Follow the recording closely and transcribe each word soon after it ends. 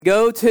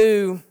go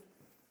to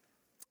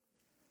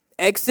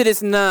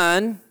Exodus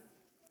 9.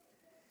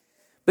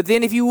 But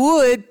then if you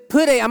would,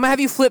 I'm going to have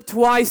you flip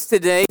twice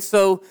today.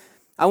 So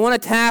I want a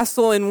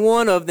tassel in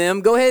one of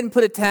them. Go ahead and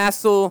put a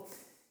tassel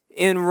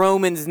in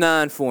Romans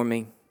 9 for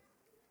me.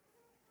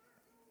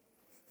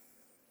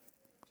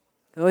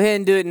 Go ahead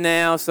and do it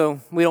now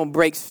so we don't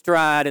break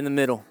stride in the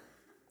middle.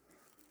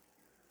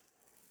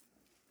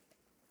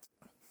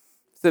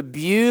 It's a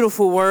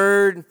beautiful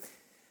word.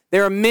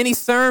 There are many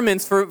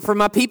sermons for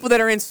my people that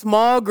are in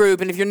small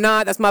group, and if you're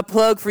not, that's my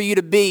plug for you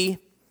to be.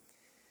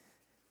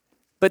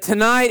 But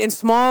tonight in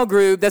small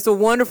group, that's a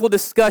wonderful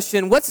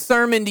discussion. What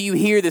sermon do you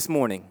hear this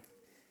morning?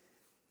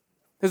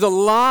 There's a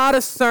lot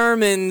of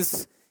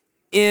sermons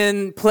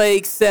in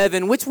Plague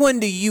 7. Which one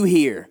do you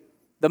hear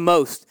the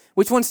most?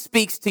 Which one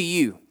speaks to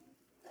you?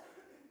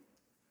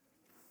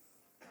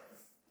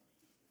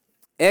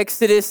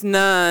 Exodus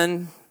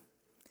 9,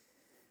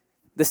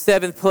 the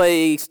seventh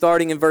plague,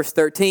 starting in verse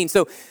 13.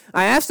 So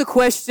I asked a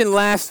question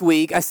last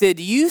week. I said,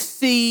 do you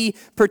see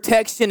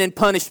protection and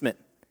punishment?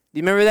 Do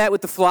you remember that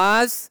with the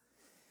flies?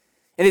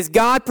 And as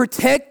God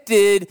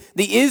protected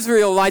the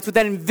Israelites with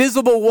that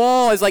invisible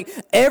wall, as like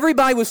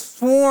everybody was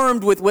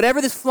swarmed with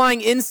whatever this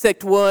flying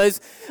insect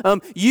was,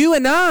 you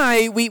and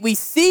I, we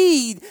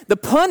see the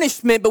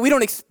punishment, but we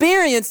don't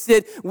experience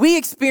it. We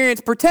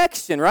experience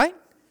protection, right?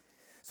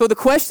 So the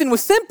question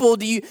was simple.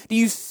 Do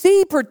you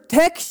see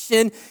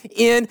protection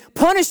in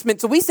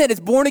punishment? So we said as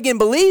born-again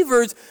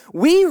believers,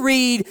 we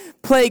read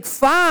Plague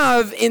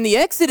 5 in the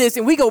Exodus,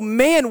 and we go,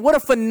 man, what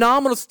a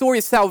phenomenal story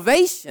of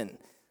salvation.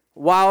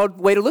 Wild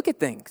way to look at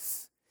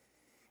things.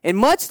 And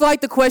much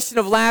like the question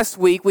of last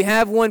week, we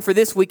have one for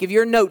this week. If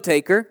you're a note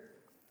taker,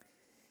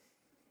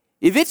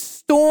 if it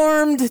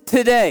stormed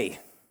today,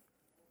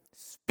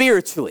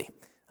 spiritually,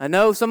 I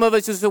know some of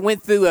us just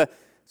went through a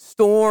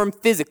storm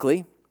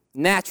physically,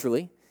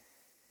 naturally.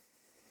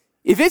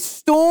 If it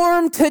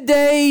stormed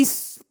today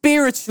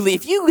spiritually,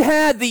 if you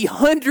had the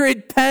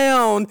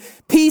 100-pound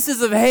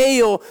pieces of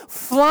hail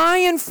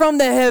flying from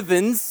the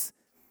heavens,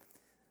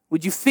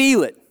 would you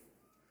feel it?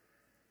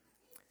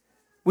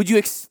 Would you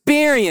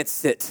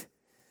experience it?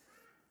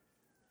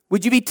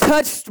 Would you be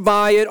touched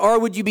by it, or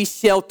would you be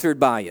sheltered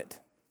by it?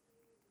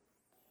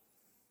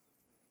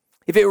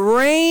 If it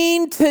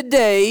rained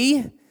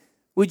today,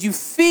 would you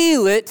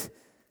feel it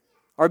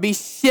or be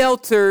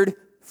sheltered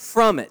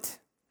from it?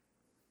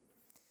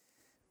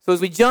 So as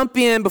we jump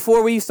in,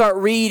 before we start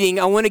reading,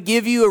 I want to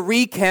give you a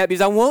recap because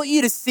I want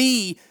you to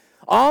see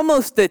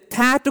almost the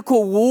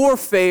tactical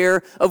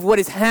warfare of what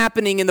is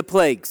happening in the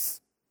plagues.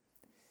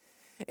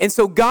 And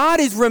so God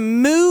is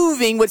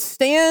removing what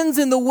stands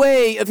in the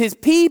way of his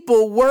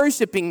people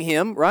worshiping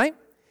him, right?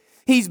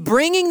 He's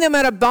bringing them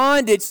out of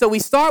bondage. So we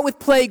start with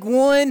plague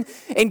 1,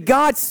 and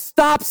God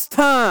stops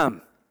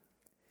time.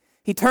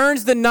 He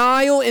turns the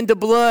Nile into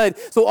blood.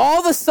 So all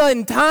of a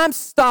sudden, time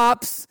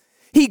stops.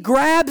 He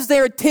grabs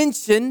their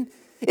attention.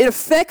 It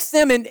affects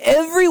them in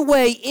every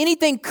way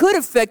anything could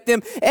affect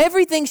them.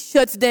 Everything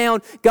shuts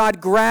down.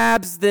 God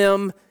grabs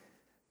them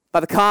by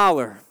the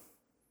collar.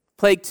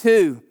 Plague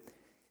 2.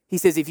 He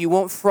says, if you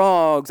want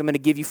frogs, I'm going to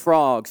give you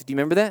frogs. Do you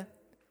remember that?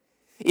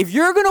 If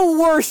you're going to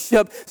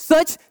worship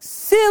such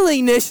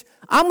silliness,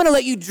 I'm going to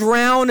let you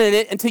drown in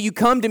it until you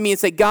come to me and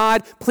say,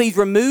 God, please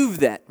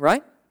remove that,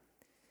 right?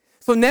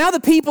 So now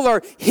the people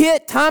are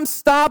hit, time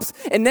stops,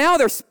 and now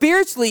they're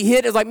spiritually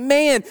hit. It's like,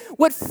 man,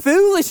 what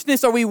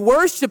foolishness are we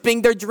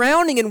worshiping? They're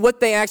drowning in what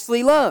they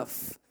actually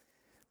love.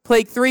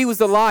 Plague 3 was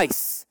the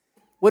lice.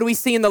 What do we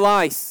see in the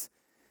lice?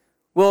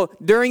 Well,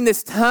 during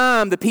this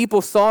time, the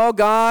people saw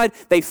God,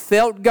 they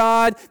felt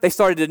God, they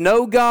started to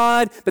know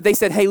God, but they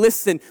said, hey,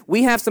 listen,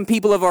 we have some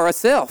people of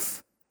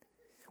ourselves.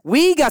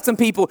 We got some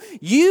people.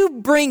 You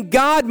bring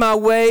God my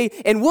way,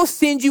 and we'll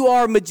send you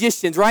our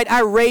magicians, right?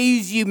 I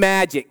raise you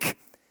magic.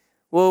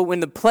 Well, when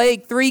the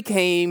plague 3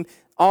 came,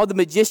 all the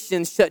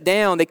magicians shut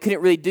down. They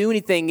couldn't really do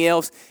anything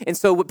else. And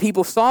so what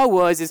people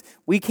saw is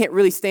we can't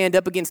really stand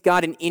up against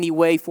God in any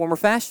way, form, or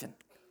fashion.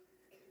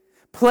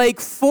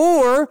 Plague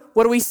 4,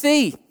 what do we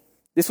see?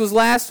 This was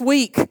last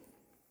week.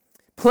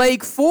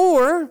 Plague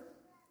 4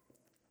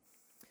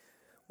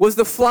 was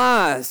the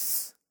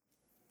flies.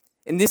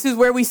 And this is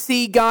where we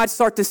see God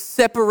start to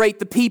separate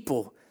the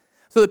people.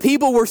 So the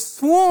people were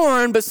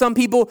sworn, but some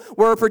people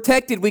were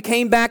protected. We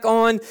came back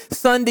on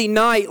Sunday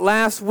night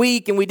last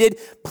week, and we did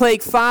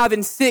Plague 5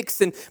 and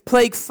 6. And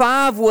Plague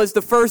 5 was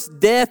the first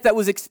death that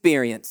was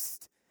experienced.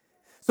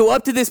 So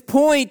up to this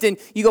point, and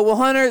you go, well,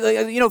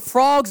 Hunter,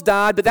 frogs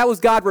died, but that was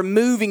God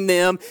removing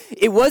them.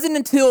 It wasn't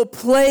until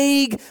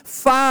Plague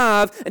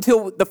 5,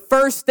 until the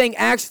first thing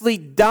actually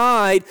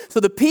died, so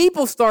the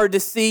people started to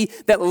see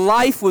that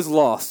life was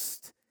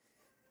lost.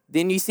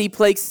 Then you see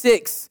Plague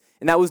 6,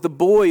 and that was the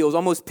boils,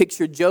 almost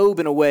picture Job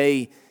in a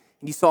way.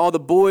 And you saw the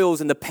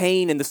boils and the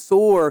pain and the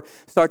sore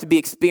start to be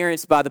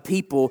experienced by the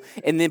people.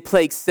 And then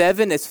Plague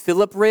 7, as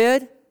Philip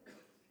read,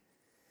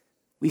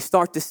 we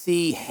start to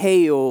see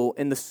hail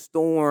and the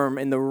storm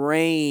and the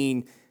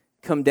rain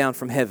come down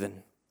from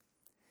heaven.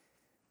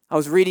 I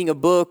was reading a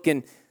book,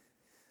 and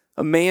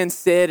A man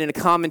said in a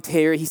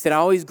commentary, he said, I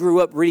always grew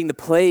up reading the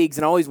plagues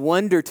and I always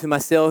wondered to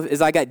myself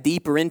as I got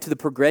deeper into the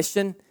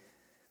progression,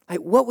 like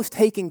what was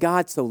taking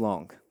God so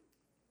long?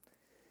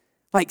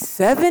 Like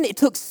 7? It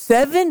took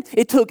 7?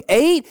 It took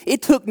 8?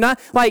 It took 9?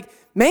 Like,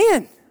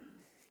 man,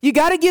 you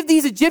got to give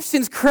these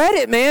Egyptians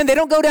credit, man. They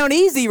don't go down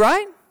easy,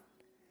 right?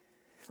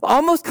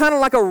 Almost kind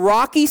of like a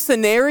Rocky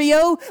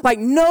scenario. Like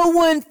no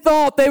one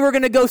thought they were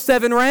going to go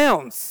 7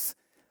 rounds.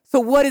 So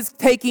what is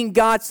taking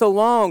God so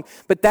long?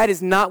 But that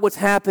is not what's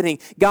happening.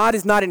 God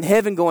is not in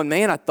heaven going,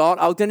 man, I thought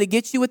I was going to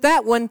get you with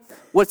that one.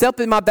 What's up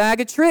in my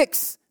bag of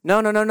tricks?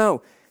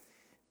 No.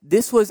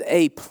 This was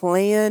a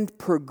planned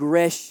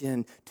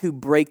progression to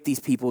break these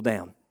people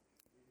down.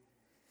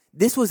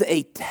 This was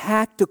a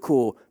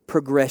tactical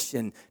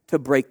progression to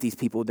break these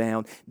people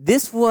down.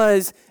 This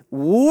was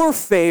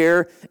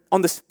warfare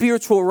on the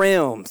spiritual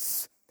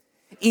realms.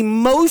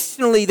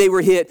 Emotionally, they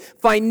were hit.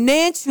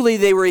 Financially,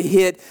 they were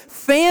hit.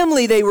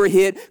 Family, they were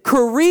hit.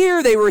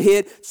 Career, they were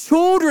hit.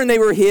 Children, they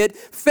were hit.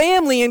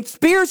 Family and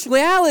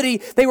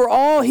spirituality, they were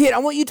all hit. I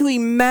want you to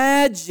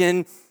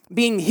imagine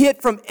being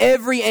hit from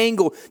every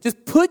angle.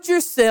 Just put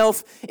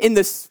yourself in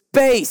the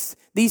space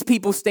these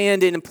people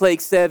stand in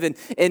plague 7.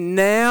 And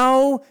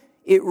now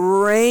it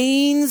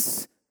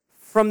rains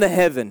from the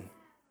heaven.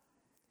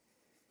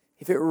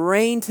 If it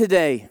rained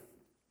today,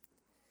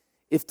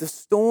 if the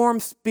storm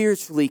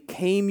spiritually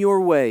came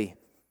your way,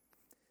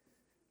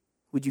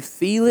 would you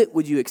feel it?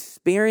 Would you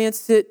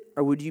experience it?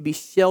 Or would you be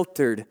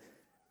sheltered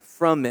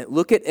from it?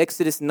 Look at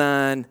Exodus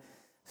 9,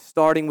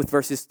 starting with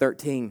verses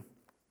 13.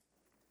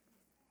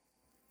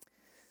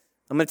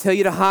 I'm going to tell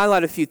you to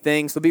highlight a few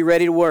things, so be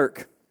ready to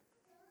work.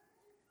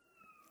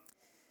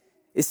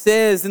 It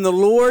says, and the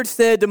Lord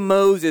said to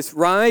Moses,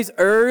 rise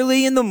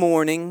early in the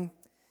morning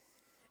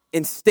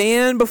and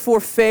stand before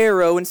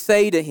Pharaoh and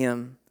say to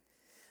him,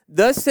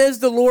 thus says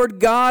the Lord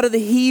God of the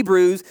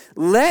Hebrews,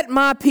 let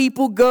my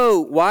people go.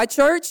 Why,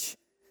 church?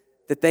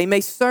 That they may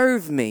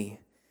serve me.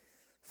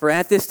 For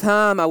at this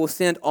time I will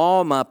send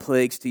all my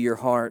plagues to your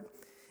heart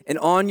and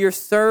on your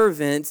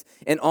servants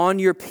and on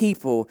your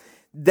people,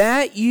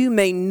 that you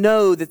may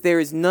know that there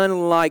is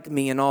none like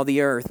me in all the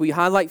earth. Will you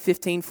highlight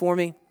 15 for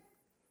me?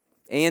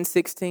 And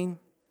 16.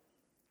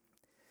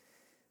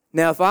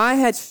 Now, if I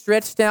had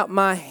stretched out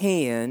my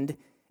hand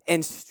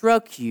and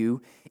struck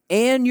you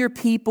and your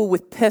people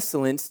with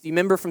pestilence, do you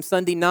remember from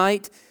Sunday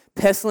night?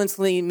 Pestilence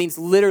means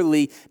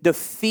literally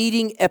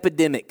defeating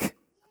epidemic,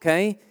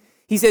 okay?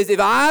 He says,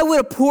 if I would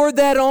have poured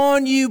that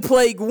on you,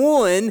 plague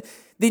 1,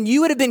 then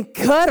you would have been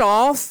cut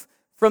off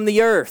from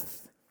the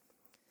earth.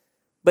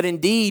 But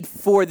indeed,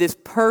 for this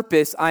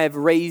purpose I have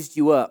raised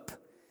you up,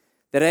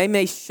 that I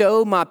may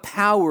show my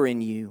power in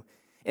you,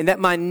 and that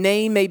my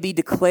name may be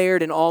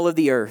declared in all of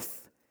the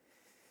earth.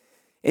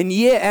 And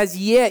yet, as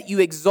yet, you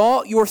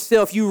exalt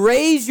yourself, you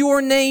raise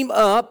your name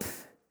up,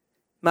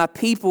 my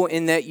people,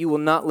 in that you will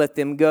not let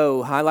them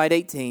go. Highlight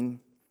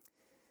 18.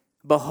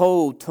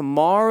 Behold,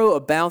 tomorrow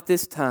about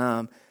this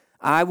time,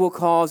 I will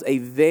cause a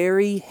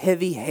very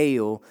heavy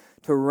hail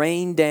to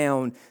rain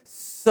down,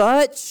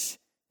 such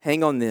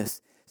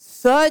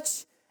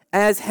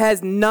as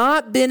has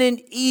not been in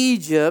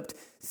Egypt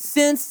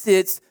since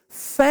its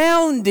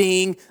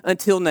founding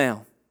until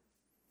now.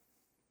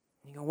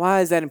 You go, why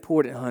is that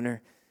important,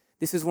 Hunter?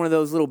 This is one of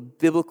those little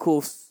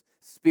biblical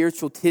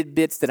spiritual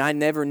tidbits that I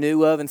never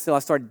knew of until I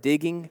started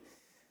digging.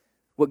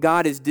 What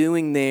God is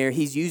doing there,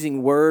 he's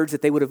using words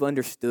that they would have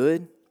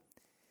understood.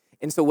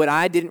 And so what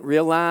I didn't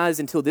realize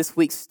until this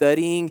week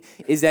studying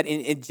is that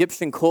in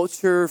Egyptian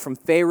culture, from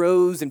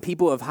pharaohs and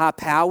people of high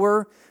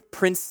power,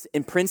 prince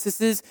and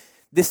princesses,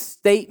 this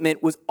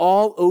statement was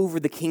all over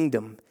the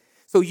kingdom.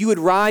 So you would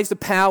rise to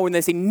power and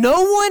they say,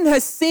 no one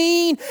has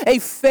seen a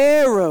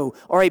pharaoh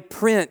or a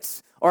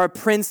prince or a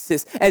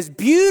princess as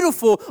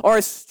beautiful or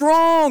as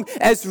strong,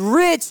 as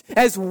rich,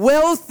 as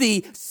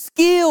wealthy,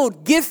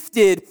 skilled,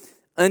 gifted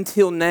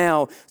until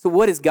now. So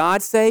what does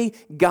God say?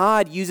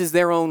 God uses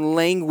their own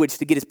language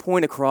to get his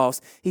point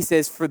across. He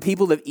says, for the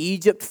people of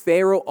Egypt,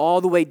 Pharaoh, all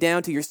the way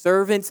down to your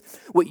servants,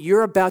 what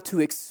you're about to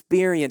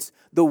experience,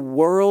 the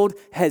world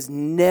has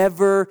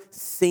never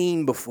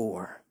seen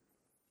before.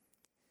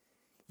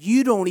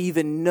 You don't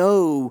even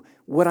know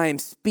what I am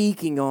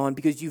speaking on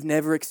because you've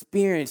never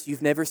experienced,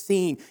 you've never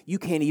seen, you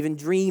can't even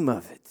dream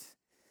of it.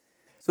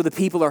 So the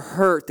people are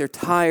hurt, they're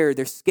tired,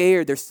 they're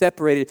scared, they're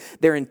separated,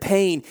 they're in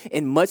pain.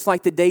 And much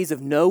like the days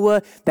of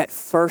Noah, that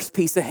first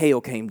piece of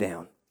hail came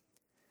down.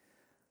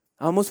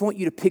 I almost want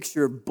you to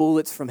picture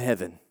bullets from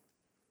heaven.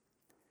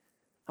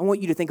 I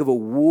want you to think of a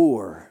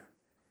war.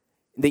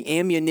 The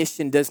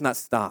ammunition does not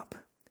stop.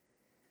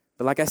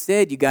 But like I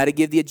said, you got to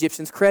give the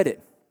Egyptians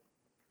credit.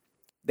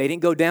 They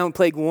didn't go down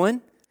plague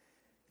 1.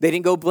 They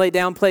didn't go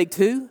down plague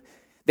 2.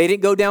 They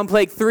didn't go down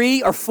plague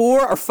 3 or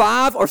 4 or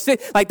 5 or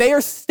 6. Like they are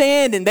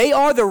standing. They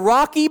are the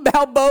Rocky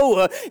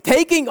Balboa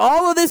taking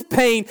all of this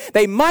pain.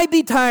 They might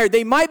be tired.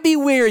 They might be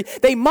weary.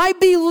 They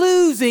might be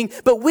losing,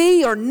 but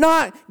we are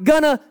not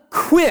going to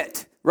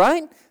quit,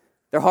 right?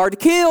 They're hard to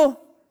kill.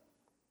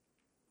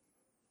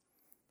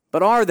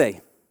 But are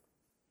they?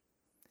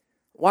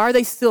 Why are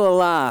they still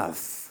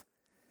alive?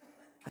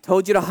 I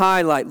told you to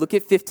highlight. Look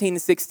at 15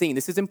 and 16.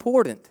 This is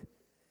important.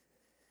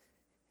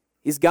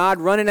 Is God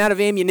running out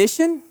of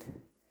ammunition?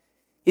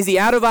 Is he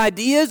out of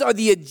ideas? Are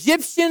the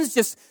Egyptians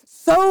just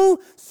so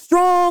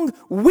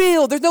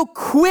strong-willed? There's no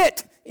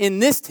quit in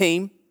this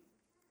team.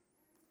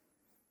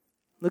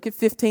 Look at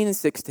 15 and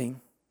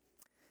 16.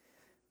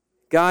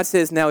 God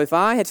says, now if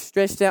I had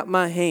stretched out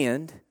my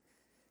hand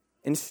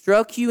and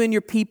struck you and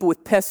your people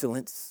with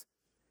pestilence,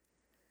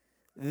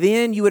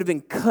 then you would have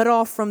been cut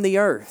off from the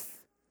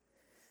earth.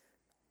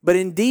 But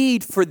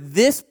indeed, for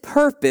this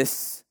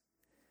purpose,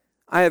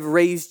 I have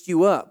raised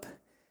you up,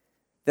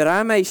 that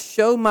I may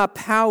show my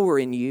power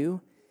in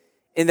you,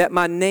 and that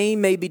my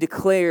name may be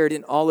declared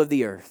in all of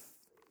the earth.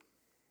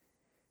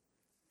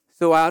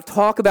 So I'll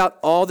talk about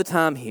all the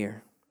time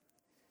here.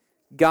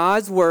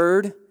 God's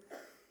word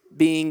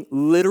being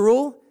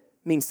literal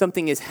means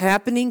something is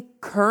happening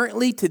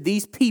currently to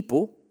these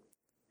people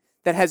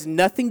that has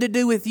nothing to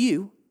do with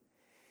you.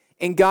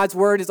 And God's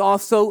word is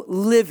also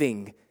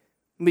living,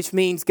 which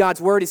means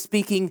God's word is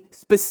speaking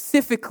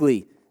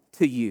specifically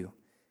to you.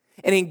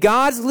 And in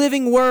God's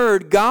living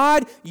word,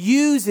 God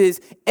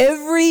uses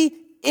every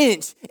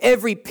inch,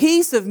 every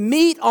piece of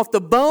meat off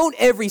the bone,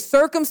 every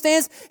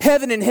circumstance,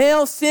 heaven and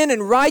hell, sin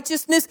and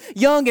righteousness,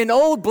 young and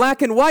old,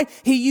 black and white.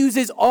 He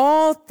uses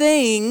all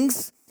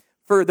things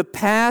for the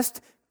past,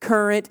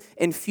 current,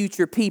 and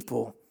future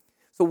people.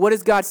 So what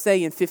does God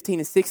say in 15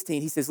 and 16?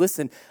 He says,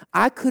 listen,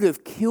 I could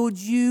have killed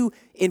you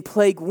in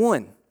plague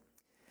 1.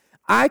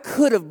 I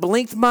could have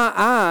blinked my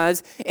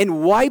eyes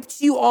and wiped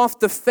you off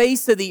the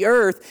face of the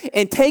earth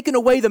and taken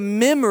away the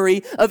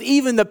memory of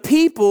even the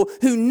people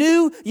who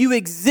knew you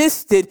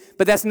existed,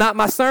 but that's not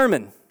my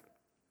sermon.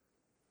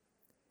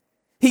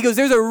 He goes,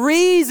 there's a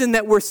reason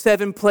that we're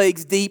 7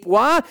 plagues deep.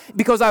 Why?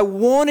 Because I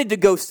wanted to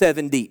go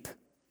 7 deep.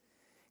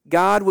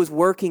 God was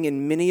working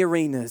in many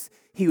arenas.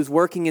 He was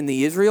working in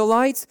the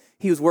Israelites.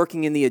 He was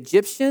working in the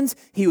Egyptians.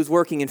 He was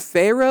working in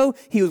Pharaoh.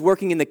 He was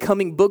working in the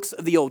coming books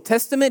of the Old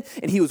Testament.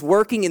 And he was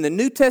working in the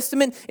New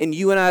Testament and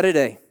you and I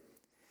today.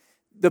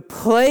 The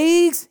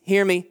plagues,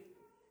 hear me,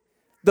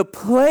 the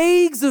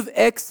plagues of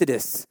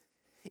Exodus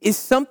is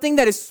something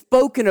that is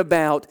spoken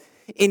about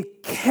in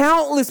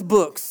countless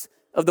books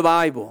of the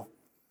Bible.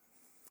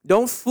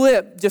 Don't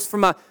flip just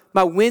from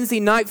my Wednesday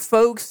night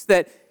folks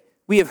that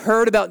we have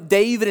heard about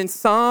David in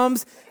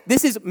Psalms.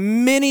 This is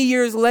many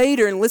years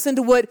later, and listen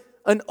to what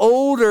an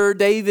older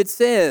David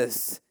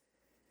says.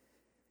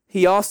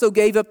 He also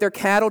gave up their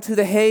cattle to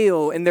the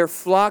hail and their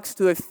flocks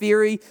to a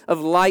fury of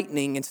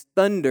lightning and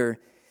thunder.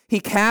 He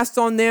cast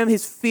on them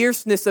his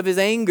fierceness of his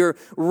anger,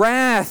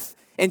 wrath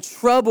and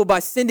trouble by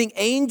sending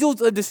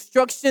angels of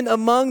destruction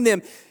among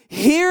them.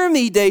 Hear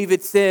me,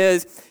 David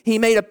says. He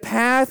made a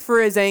path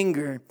for his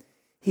anger.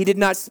 He did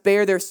not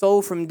spare their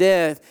soul from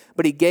death,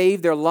 but he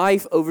gave their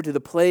life over to the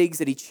plagues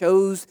that he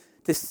chose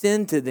to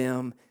send to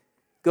them.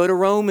 Go to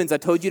Romans. I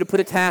told you to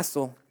put a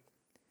tassel.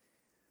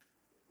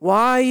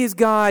 Why is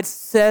God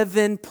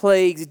 7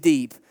 plagues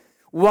deep?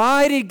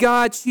 Why did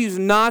God choose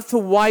not to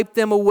wipe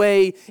them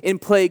away in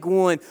plague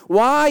 1?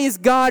 Why is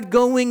God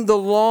going the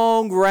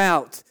long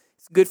route?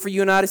 It's good for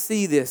you and I to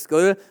see this.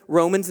 Go to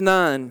Romans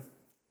 9.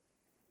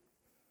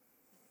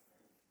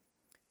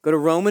 Go to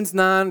Romans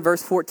 9,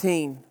 verse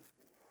 14.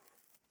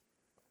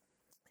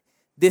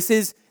 This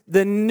is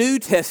the New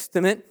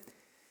Testament.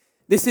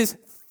 This is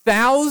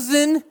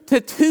 1,000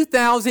 to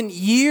 2,000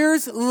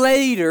 years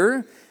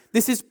later.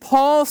 This is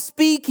Paul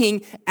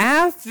speaking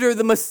after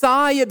the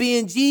Messiah,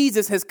 being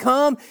Jesus, has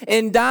come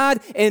and died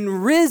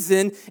and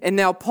risen. And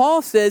now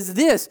Paul says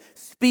this,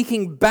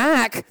 speaking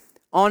back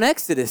on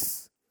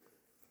Exodus.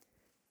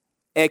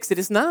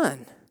 Exodus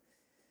 9.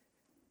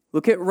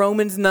 Look at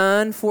Romans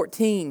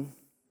 9:14.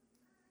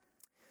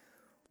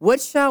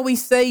 What shall we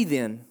say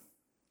then?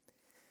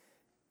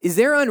 Is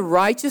there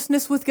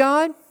unrighteousness with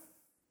God?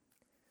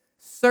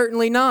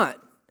 Certainly not.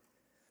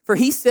 For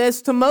he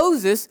says to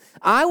Moses,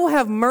 I will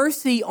have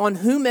mercy on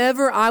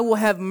whomever I will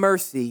have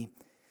mercy,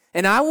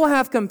 and I will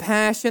have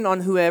compassion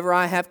on whoever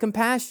I have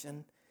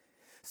compassion.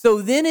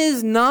 So then it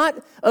is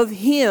not of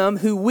him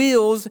who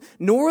wills,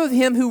 nor of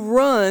him who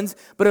runs,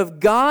 but of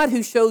God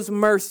who shows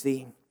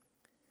mercy.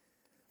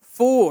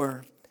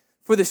 For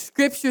the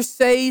scripture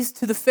says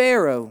to the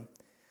Pharaoh,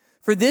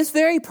 for this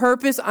very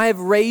purpose I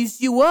have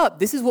raised you up.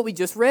 This is what we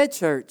just read,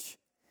 church.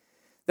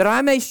 That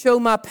I may show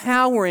my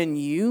power in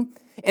you,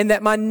 and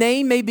that my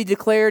name may be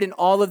declared in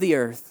all of the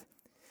earth.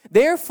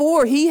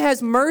 Therefore he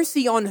has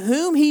mercy on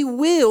whom he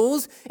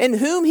wills, and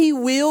whom he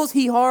wills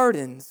he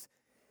hardens.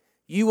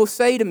 You will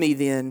say to me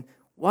then,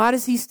 why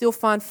does he still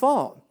find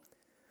fault?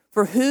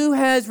 For who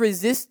has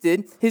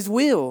resisted his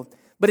will?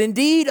 But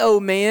indeed, O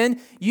man,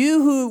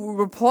 you who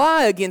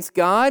reply against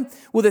God,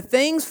 will the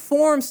things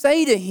formed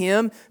say to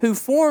him who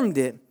formed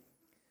it,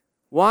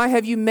 why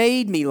have you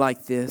made me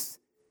like this?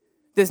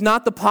 Does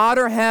not the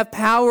potter have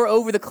power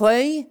over the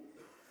clay?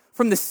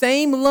 From the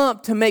same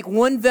lump to make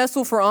one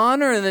vessel for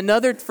honor and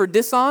another for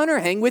dishonor?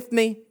 Hang with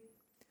me.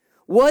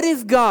 What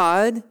if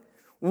God,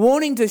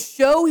 wanting to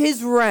show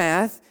his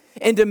wrath,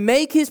 and to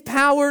make his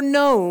power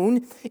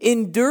known,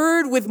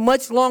 endured with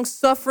much long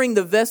suffering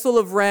the vessel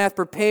of wrath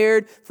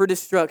prepared for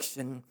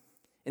destruction,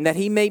 and that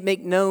he may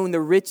make known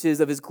the riches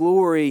of his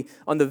glory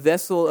on the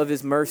vessel of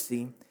his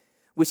mercy,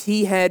 which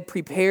he had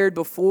prepared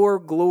before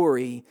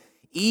glory,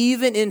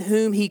 even in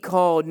whom he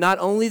called not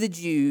only the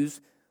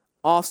Jews,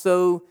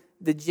 also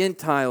the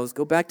Gentiles.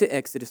 Go back to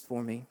Exodus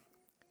for me.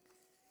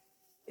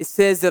 It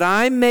says that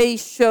I may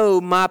show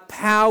my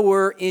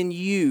power in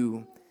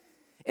you,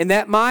 and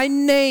that my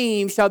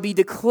name shall be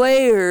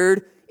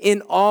declared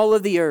in all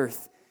of the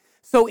earth.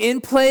 So in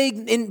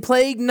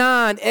plague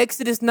 9,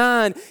 Exodus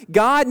 9,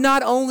 God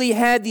not only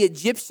had the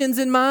Egyptians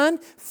in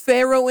mind,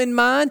 Pharaoh in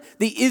mind,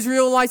 the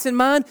Israelites in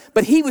mind,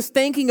 but he was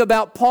thinking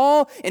about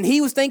Paul, and he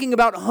was thinking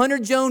about Hunter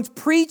Jones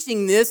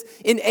preaching this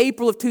in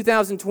April of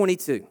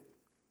 2022.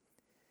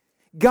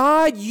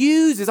 God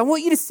uses, I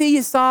want you to see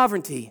his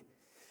sovereignty.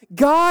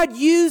 God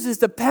uses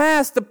the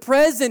past, the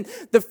present,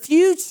 the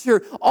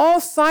future, all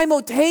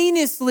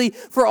simultaneously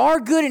for our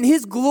good and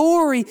his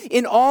glory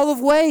in all of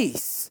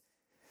ways.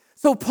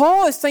 So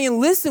Paul is saying,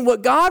 listen,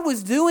 what God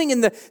was doing in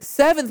the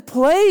seventh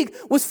plague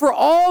was for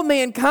all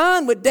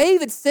mankind. What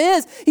David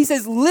says, he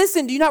says,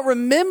 listen, do you not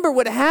remember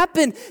what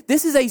happened?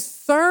 This is a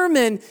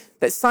sermon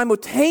that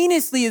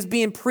simultaneously is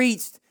being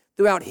preached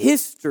throughout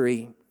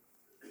history.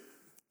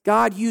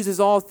 God uses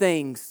all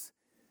things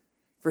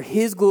for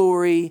his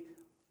glory,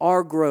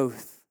 our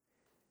growth.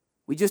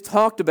 We just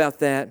talked about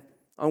that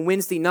on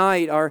Wednesday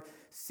night, our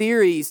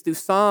series through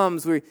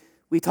Psalms, where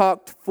we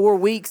talked 4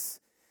 weeks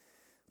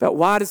about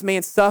why does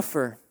man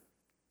suffer.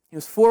 It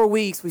was 4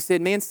 weeks. We said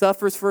man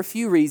suffers for a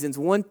few reasons.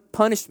 One,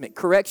 punishment,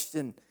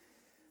 correction.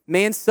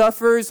 Man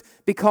suffers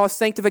because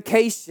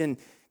sanctification.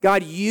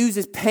 God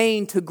uses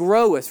pain to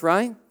grow us,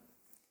 right?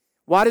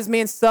 Why does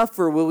man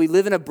suffer? Will we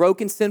live in a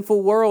broken,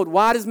 sinful world?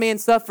 Why does man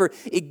suffer?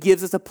 It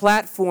gives us a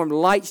platform.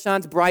 Light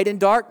shines bright in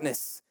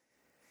darkness.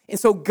 And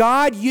so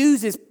God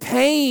uses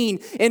pain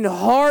and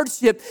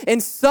hardship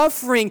and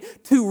suffering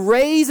to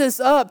raise us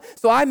up.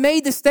 So I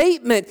made the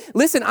statement,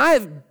 listen, I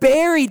have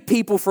buried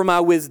people for my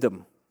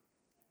wisdom.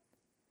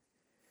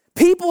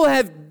 People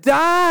have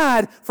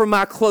died for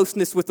my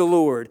closeness with the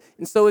Lord,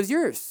 and so is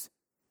yours.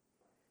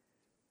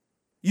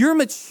 Your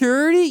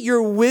maturity,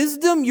 your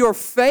wisdom, your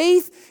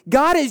faith,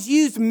 God has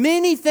used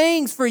many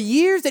things for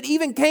years that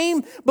even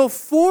came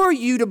before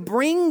you to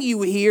bring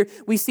you here.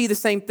 We see the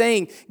same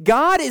thing.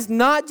 God is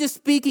not just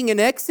speaking in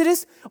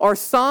Exodus or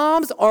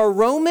Psalms or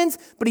Romans,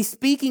 but he's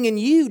speaking in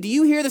you. Do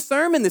you hear the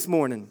sermon this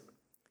morning?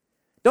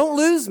 Don't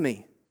lose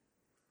me.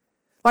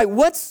 Like,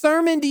 what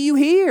sermon do you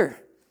hear?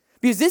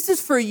 Because this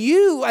is for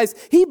you. As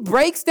he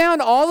breaks down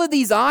all of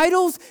these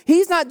idols,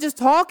 he's not just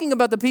talking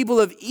about the people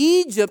of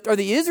Egypt or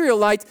the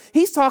Israelites.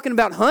 He's talking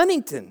about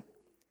Huntington.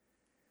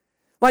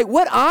 Like,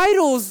 what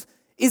idols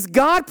is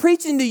God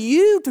preaching to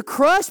you to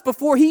crush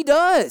before he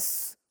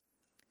does?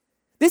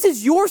 This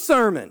is your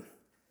sermon.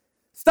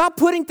 Stop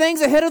putting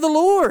things ahead of the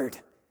Lord.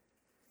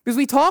 Because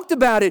we talked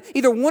about it.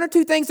 Either one or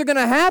two things are going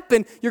to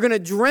happen. You're going to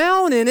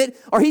drown in it,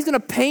 or he's going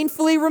to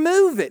painfully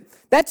remove it.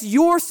 That's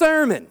your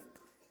sermon.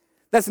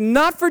 That's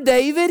not for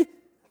David.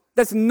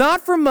 That's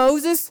not for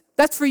Moses.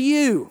 That's for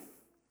you.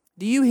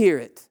 Do you hear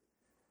it?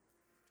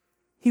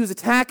 He was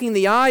attacking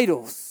the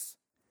idols.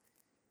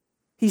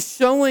 He's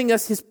showing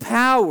us his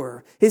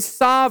power, his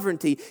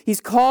sovereignty. He's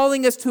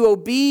calling us to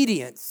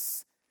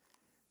obedience.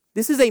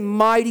 This is a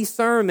mighty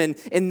sermon,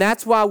 and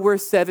that's why we're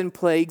 7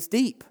 plagues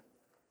deep.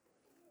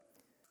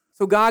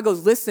 So God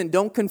goes, listen,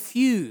 don't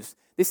confuse.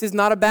 This is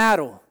not a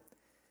battle.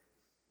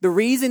 The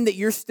reason that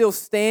you're still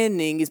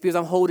standing is because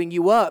I'm holding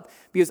you up,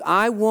 because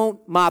I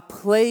want my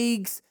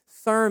plagues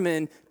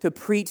sermon to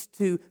preach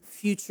to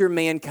future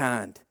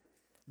mankind.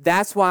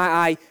 That's why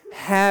I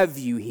have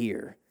you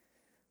here.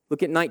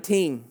 Look at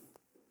 19.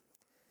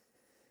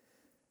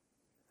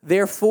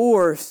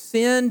 Therefore,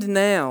 send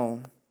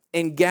now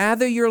and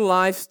gather your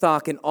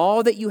livestock and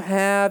all that you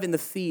have in the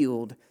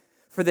field,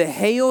 for the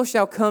hail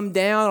shall come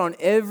down on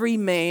every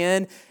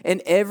man and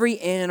every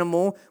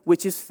animal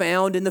which is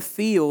found in the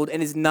field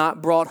and is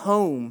not brought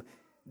home.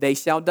 They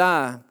shall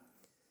die.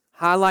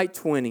 Highlight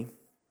 20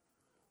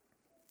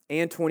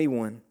 and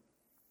 21.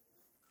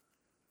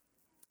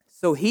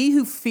 So he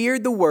who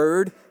feared the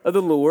word of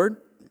the Lord,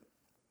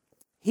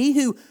 he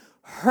who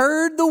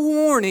heard the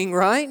warning,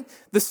 right?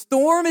 The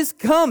storm is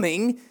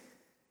coming.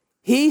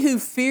 He who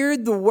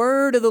feared the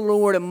word of the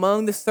Lord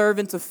among the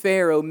servants of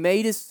Pharaoh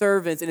made his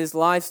servants and his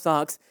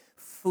livestock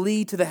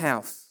flee to the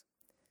house.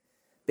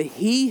 But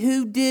he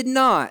who did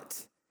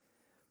not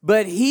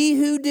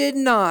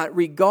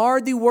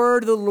regard the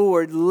word of the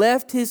Lord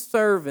left his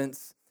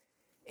servants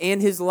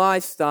and his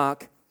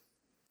livestock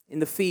in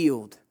the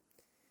field.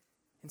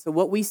 And so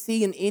what we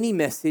see in any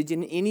message,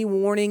 in any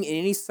warning, in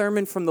any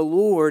sermon from the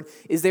Lord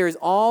is there is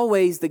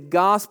always the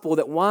gospel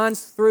that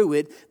winds through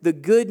it, the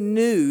good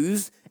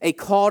news, a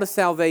call to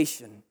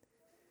salvation.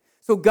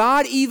 So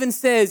God even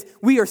says,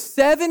 we are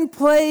 7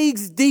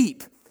 plagues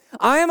deep.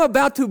 I am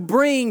about to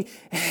bring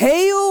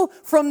hail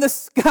from the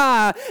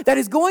sky that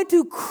is going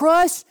to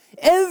crush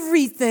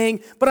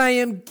everything, but I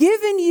am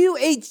giving you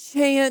a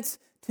chance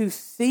to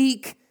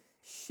seek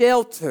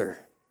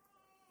shelter.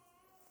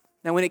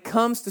 Now, when it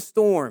comes to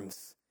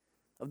storms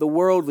of the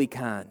worldly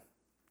kind,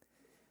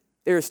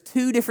 there's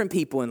two different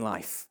people in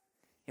life,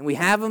 and we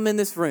have them in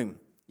this room.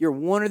 You're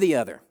one or the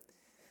other.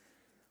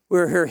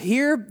 We're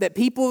here, that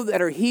people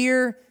that are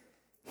here,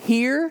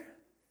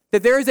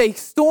 that there is a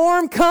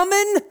storm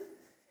coming,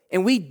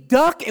 and we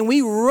duck and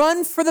we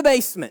run for the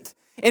basement.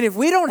 And if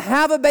we don't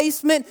have a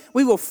basement,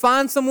 we will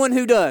find someone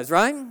who does,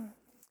 right?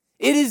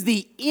 It is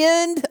the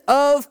end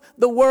of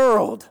the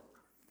world.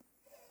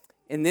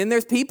 And then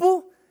there's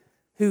people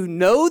who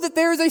know that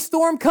there's a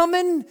storm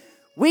coming.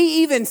 We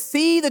even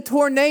see the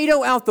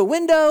tornado out the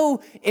window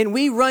and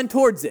we run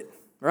towards it,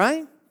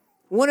 right?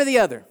 One or the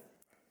other.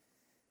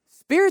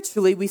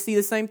 Spiritually, we see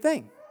the same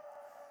thing.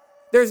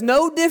 There's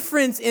no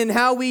difference in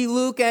how we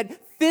look at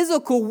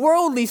physical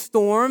worldly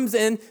storms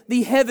and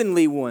the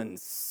heavenly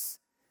ones.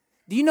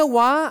 Do you know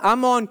why?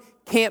 I'm on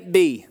Camp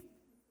B.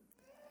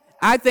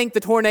 I think the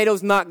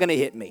tornado's not going to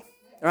hit me,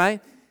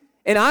 right?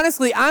 And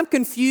honestly, I'm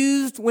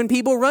confused when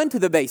people run to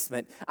the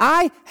basement.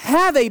 I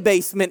have a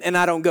basement and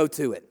I don't go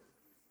to it.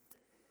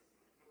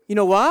 You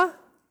know why?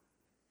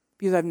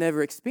 Because I've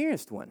never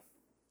experienced one.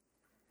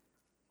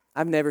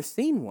 I've never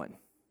seen one.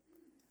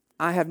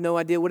 I have no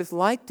idea what it's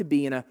like to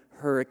be in a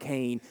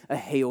hurricane, a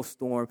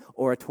hailstorm,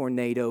 or a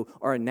tornado,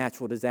 or a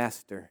natural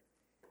disaster.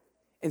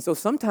 And so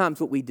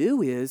sometimes what we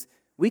do is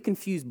we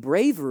confuse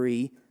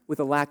bravery with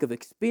a lack of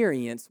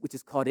experience, which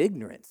is called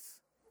ignorance.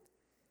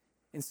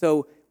 And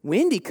so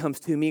Wendy comes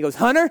to me and goes,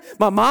 Hunter,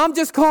 my mom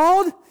just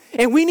called,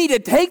 and we need to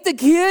take the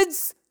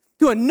kids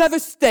to another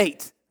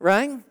state,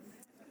 right?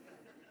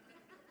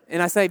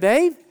 And I say,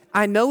 babe,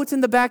 I know it's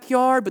in the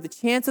backyard, but the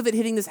chance of it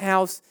hitting this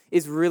house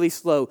is really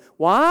slow.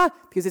 Why?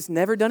 Because it's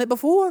never done it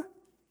before.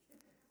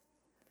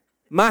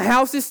 My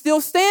house is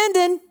still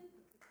standing.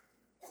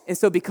 And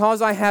so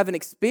because I haven't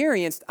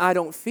experienced, I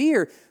don't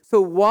fear.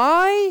 So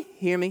why,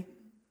 hear me,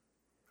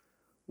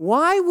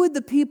 why would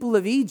the people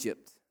of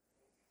Egypt,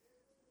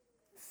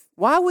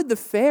 why would the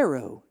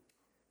Pharaoh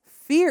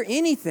fear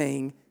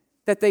anything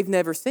that they've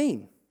never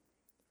seen?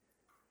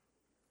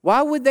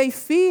 Why would they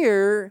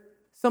fear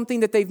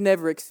something that they've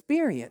never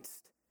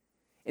experienced?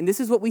 And this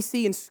is what we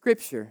see in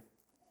Scripture.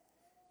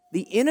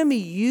 The enemy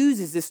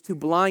uses this to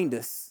blind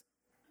us.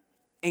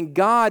 And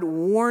God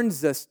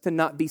warns us to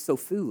not be so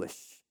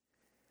foolish.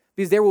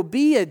 Because there will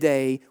be a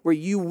day where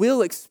you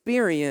will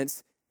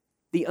experience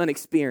the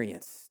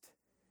unexperienced.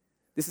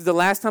 This is the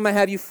last time I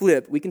have you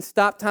flip. We can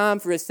stop time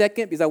for a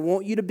second because I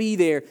want you to be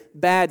there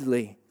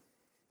badly.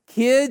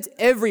 Kids,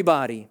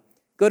 everybody,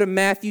 go to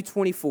Matthew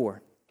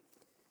 24.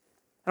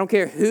 I don't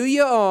care who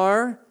you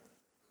are,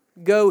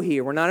 go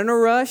here. We're not in a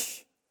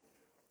rush.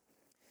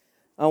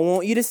 I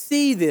want you to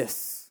see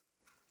this.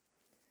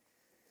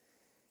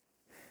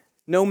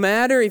 No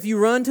matter if you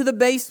run to the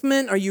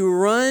basement or you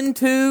run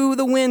to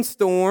the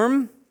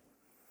windstorm,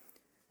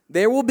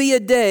 there will be a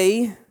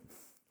day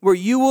where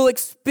you will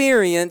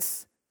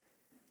experience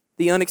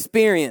the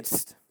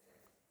unexperienced.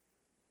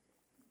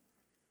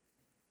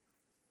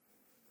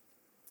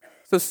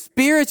 So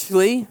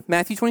spiritually,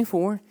 Matthew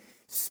 24,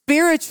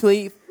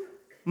 spiritually,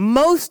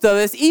 most of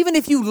us, even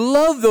if you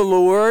love the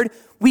Lord,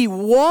 we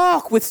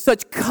walk with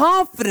such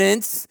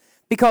confidence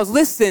because,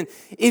 listen,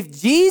 if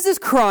Jesus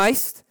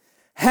Christ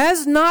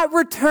has not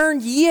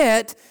returned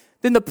yet,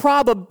 then the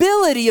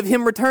probability of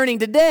him returning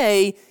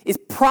today is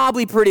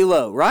probably pretty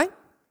low, right?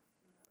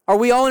 Are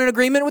we all in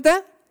agreement with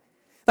that?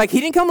 Like,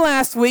 he didn't come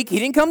last week, he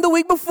didn't come the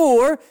week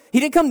before, he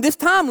didn't come this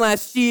time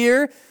last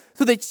year.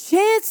 So the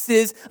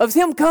chances of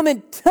him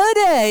coming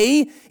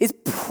today is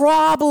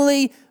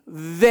probably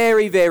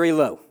very, very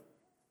low.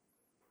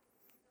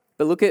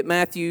 But look at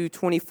Matthew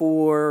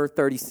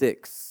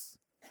 24:36.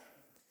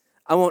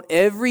 I want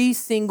every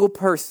single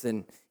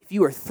person, if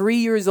you are 3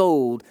 years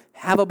old,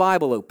 have a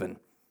Bible open.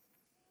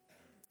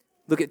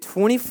 Look at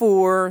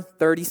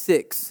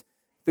 24:36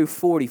 through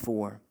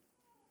 44.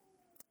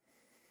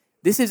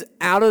 This is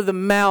out of the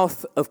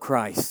mouth of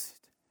Christ.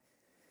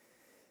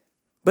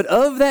 But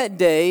of that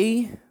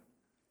day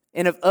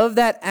and of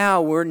that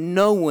hour,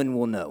 no one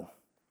will know.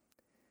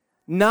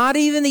 Not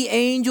even the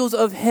angels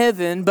of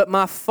heaven, but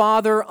my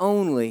Father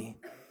only.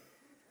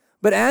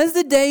 But as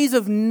the days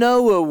of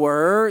Noah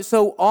were,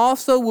 so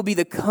also will be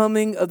the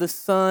coming of the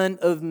Son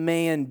of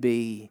Man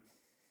be.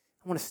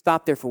 I want to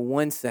stop there for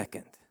 1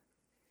 second.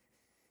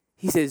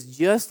 He says,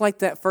 just like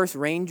that first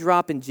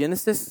raindrop in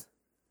Genesis,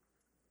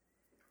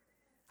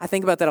 I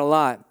think about that a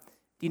lot.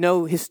 Do you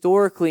know,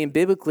 historically and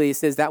biblically, it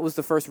says that was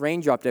the first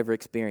raindrop ever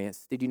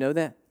experienced. Did you know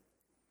that?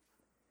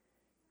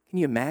 Can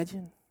you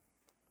imagine?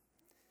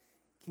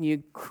 Can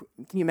you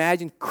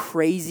imagine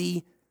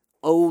crazy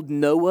old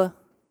Noah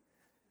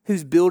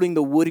who's building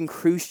the wooden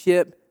cruise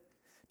ship,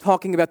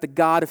 talking about the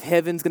God of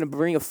heaven's going to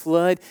bring a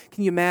flood?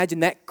 Can you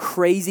imagine that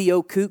crazy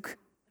old kook?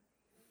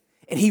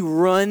 And he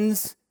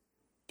runs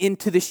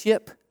into the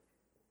ship.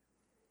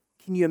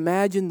 Can you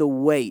imagine the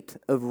weight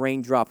of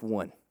raindrop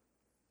one?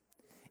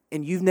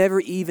 And you've never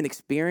even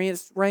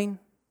experienced rain?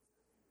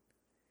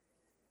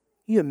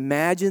 you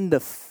imagine the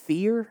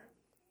fear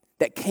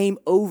that came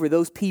over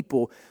those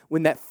people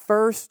when that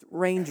first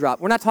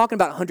raindrop, we're not talking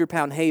about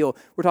 100-pound hail,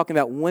 we're talking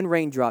about one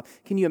raindrop.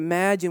 Can you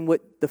imagine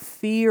what the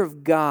fear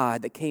of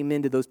God that came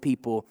into those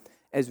people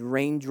as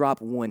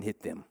raindrop one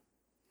hit them?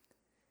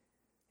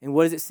 And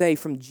what does it say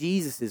from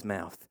Jesus'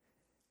 mouth?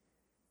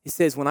 It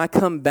says, when I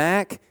come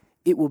back,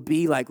 it will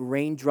be like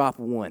raindrop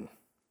one.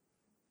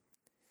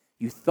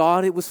 You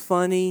thought it was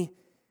funny.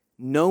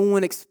 No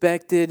one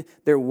expected.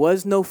 There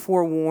was no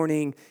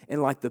forewarning.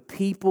 And like the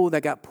people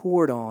that got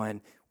poured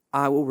on,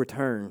 I will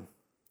return.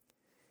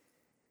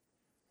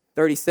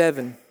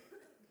 37.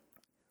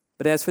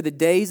 But as for the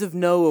days of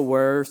Noah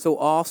were, so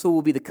also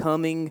will be the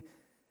coming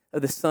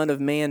of the Son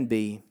of Man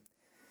be.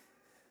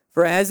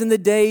 For as in the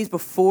days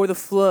before the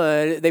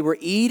flood, they were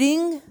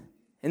eating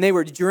and they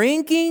were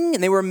drinking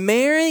and they were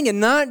marrying and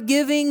not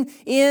giving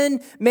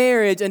in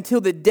marriage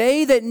until the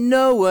day that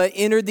Noah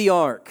entered the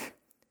ark.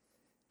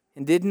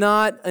 And did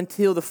not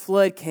until the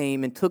flood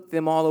came and took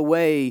them all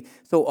away,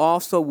 so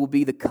also will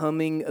be the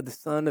coming of the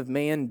Son of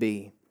Man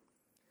be.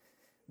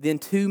 Then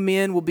 2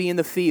 men will be in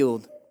the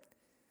field.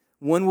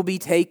 One will be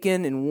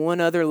taken and one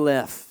other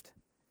left.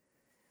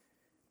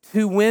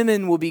 2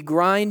 women will be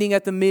grinding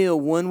at the mill.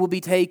 One will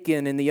be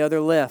taken and the other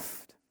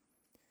left.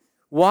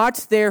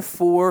 Watch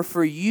therefore,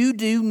 for you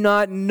do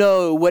not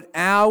know what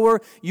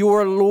hour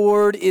your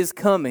Lord is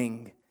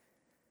coming.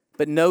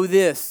 But know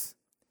this,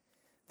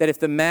 that if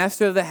the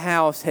master of the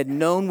house had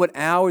known what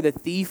hour the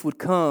thief would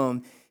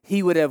come,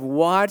 he would have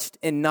watched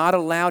and not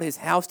allowed his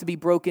house to be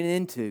broken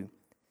into.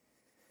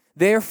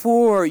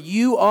 Therefore,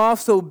 you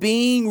also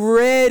being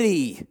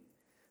ready,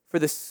 for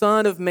the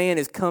Son of Man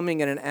is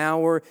coming at an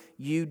hour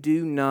you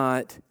do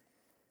not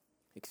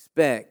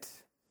expect.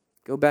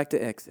 Go back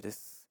to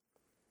Exodus.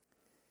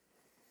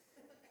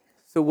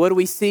 So what do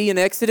we see in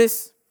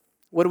Exodus?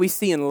 What do we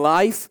see in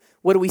life?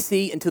 What do we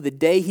see until the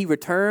day he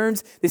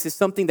returns? This is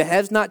something that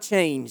has not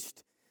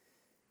changed.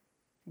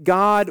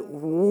 God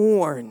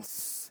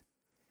warns.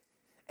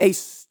 A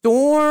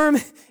storm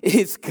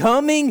is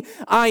coming.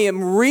 I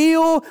am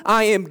real.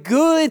 I am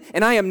good.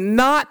 And I am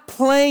not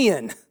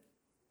playing.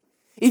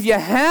 If you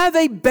have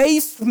a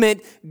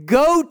basement,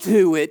 go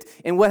to it.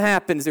 And what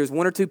happens? There's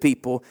 1 or 2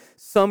 people.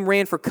 Some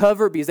ran for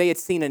cover because they had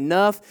seen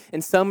enough.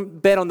 And some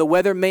bet on the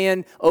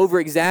weatherman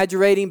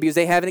over-exaggerating because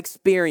they haven't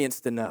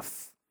experienced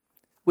enough.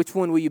 Which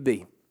one will you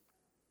be?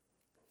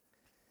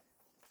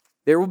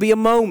 There will be a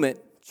moment.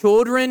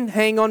 Children,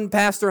 hang on,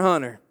 Pastor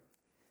Hunter.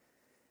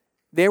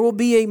 There will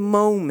be a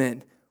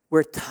moment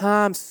where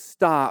time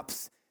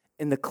stops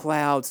and the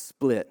clouds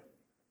split.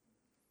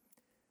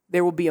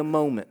 There will be a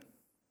moment.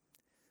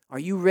 Are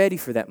you ready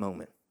for that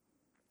moment?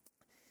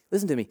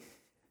 Listen to me.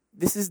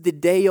 This is the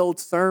day-old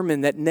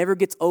sermon that never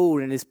gets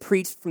old and is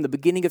preached from the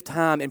beginning of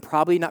time and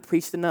probably not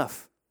preached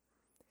enough.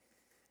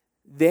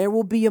 There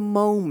will be a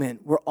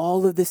moment where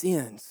all of this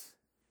ends.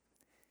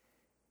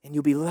 And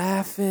you'll be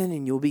laughing,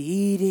 and you'll be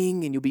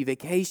eating, and you'll be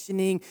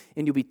vacationing,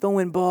 and you'll be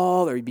throwing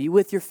ball, or you'll be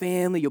with your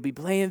family, you'll be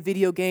playing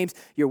video games,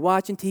 you're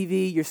watching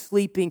TV, you're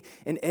sleeping,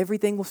 and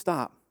everything will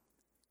stop.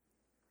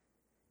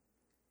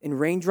 And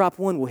raindrop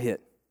one will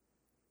hit.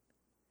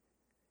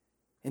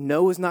 And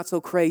Noah's not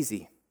so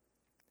crazy.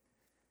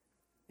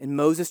 And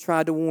Moses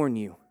tried to warn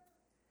you.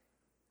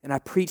 And I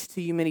preached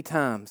to you many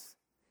times.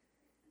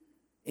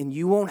 And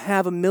you won't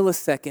have a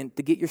millisecond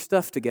to get your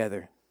stuff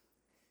together.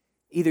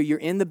 Either you're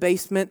in the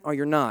basement or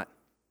you're not.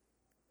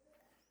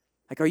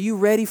 Like, are you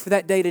ready for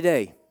that day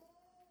today?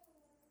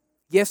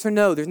 Yes or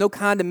no? There's no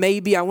kind of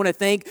maybe. I want to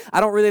think. I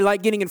don't really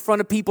like getting in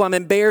front of people. I'm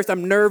embarrassed.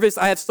 I'm nervous.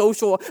 I have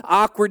social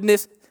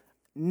awkwardness.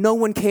 No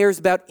one cares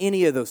about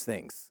any of those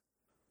things.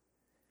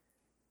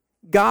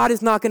 God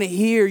is not going to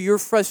hear your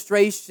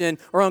frustration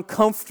or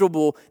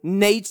uncomfortable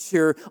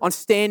nature on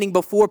standing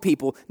before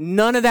people.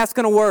 None of that's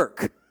going to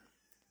work.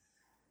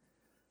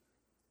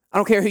 I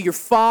don't care who your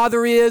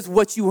father is,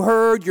 what you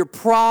heard, your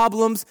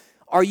problems.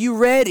 Are you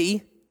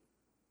ready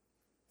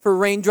for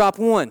raindrop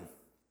one?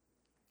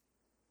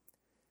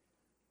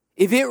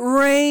 If it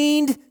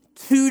rained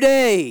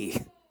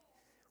today,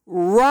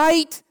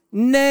 right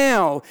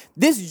now,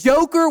 this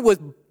joker was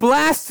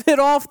blasted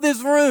off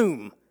this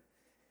room,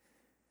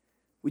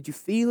 would you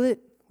feel it?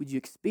 Would you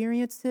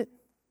experience it?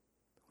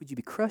 Would you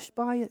be crushed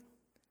by it?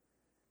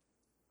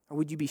 Or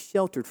would you be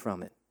sheltered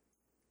from it?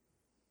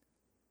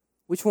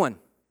 Which one?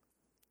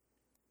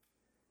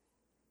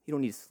 You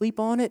don't need to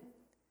sleep on it.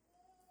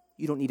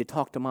 You don't need to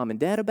talk to mom and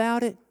dad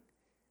about it.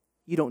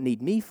 You don't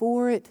need me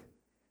for it.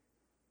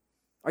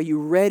 Are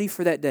you ready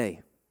for that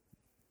day?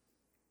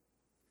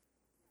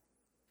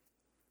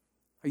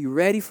 Are you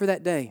ready for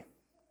that day?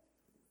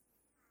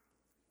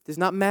 It does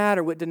not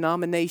matter what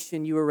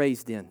denomination you were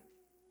raised in,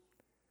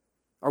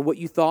 or what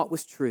you thought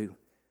was true,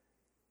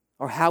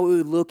 or how it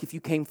would look if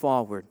you came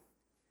forward.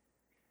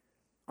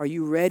 Are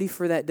you ready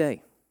for that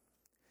day?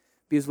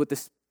 Because what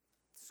the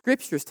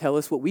Scriptures tell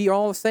us, what we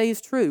all say is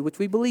true, which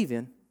we believe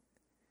in.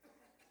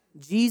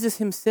 Jesus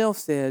himself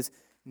says,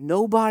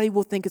 nobody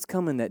will think it's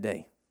coming that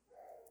day.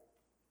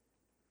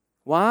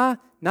 Why?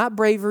 Not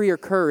bravery or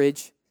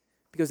courage,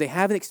 because they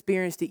haven't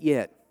experienced it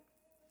yet.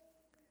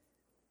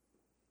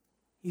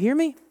 You hear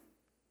me?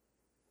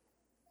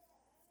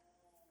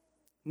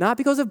 Not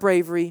because of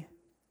bravery,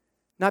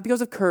 not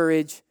because of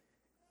courage.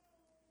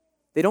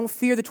 They don't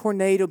fear the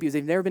tornado because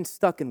they've never been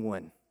stuck in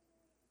one.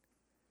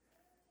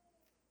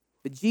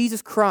 But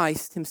Jesus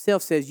Christ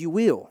himself says, you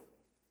will.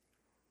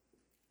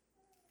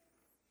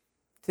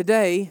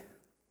 Today,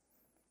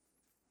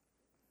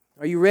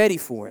 are you ready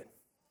for it?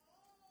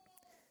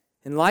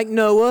 And like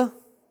Noah,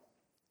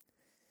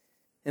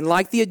 and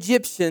like the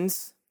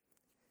Egyptians,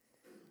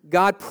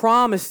 God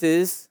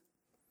promises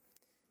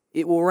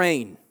it will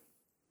rain.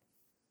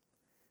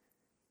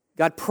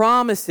 God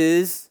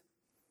promises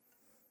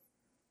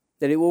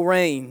that it will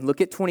rain.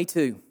 Look at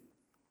 22.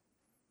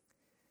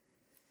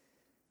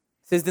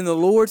 It says, then the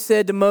Lord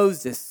said to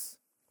Moses,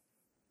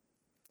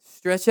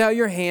 stretch out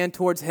your hand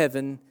towards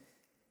heaven,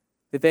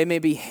 that there may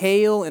be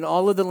hail in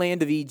all of the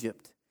land of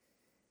Egypt,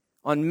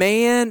 on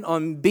man,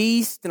 on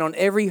beast, and on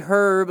every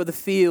herb of the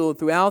field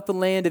throughout the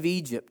land of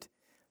Egypt.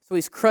 So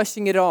he's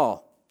crushing it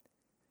all.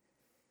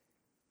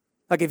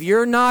 Like if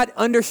you're not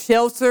under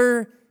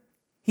shelter,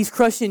 he's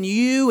crushing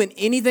you and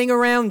anything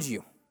around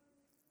you.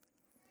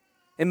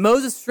 And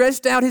Moses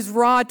stretched out his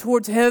rod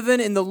towards heaven,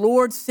 and the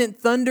Lord sent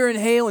thunder and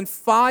hail, and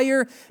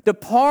fire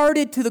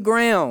departed to the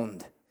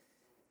ground.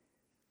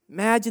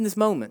 Imagine this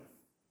moment.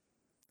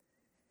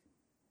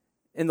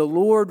 And the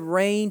Lord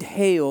rained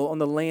hail on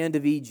the land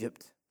of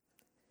Egypt.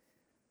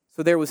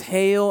 So there was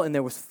hail and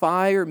there was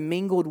fire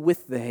mingled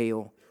with the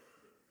hail.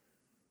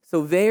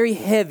 So very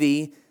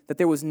heavy that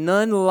there was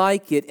none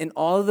like it in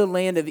all of the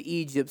land of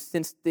Egypt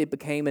since it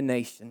became a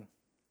nation.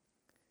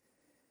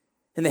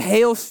 And the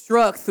hail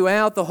struck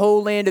throughout the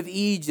whole land of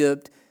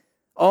Egypt,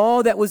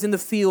 all that was in the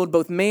field,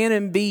 both man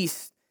and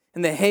beast.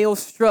 And the hail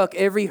struck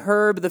every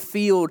herb of the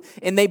field,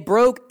 and they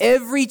broke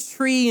every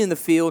tree in the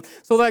field.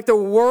 So like the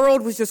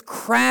world was just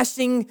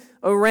crashing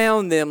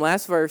around them.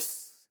 Last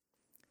verse.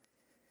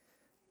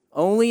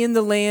 Only in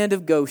the land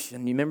of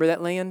Goshen, you remember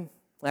that land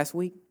last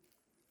week?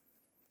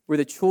 Where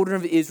the children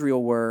of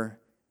Israel were,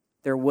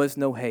 there was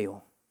no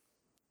hail.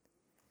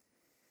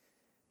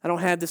 I don't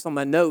have this on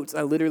my notes.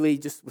 I literally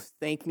just was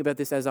thinking about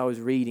this as I was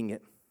reading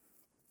it.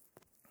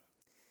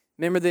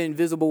 Remember the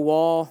invisible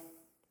wall?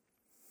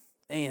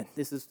 Man,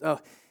 so you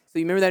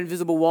remember that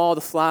invisible wall,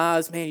 the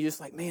flies? Man, you're just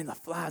like, man, the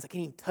flies, I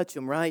can't even touch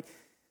them, right?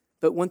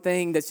 But one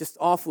thing that's just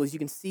awful is you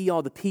can see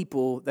all the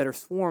people that are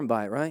swarmed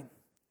by it, right?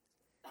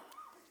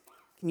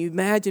 Can you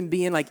imagine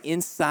being like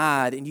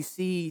inside and you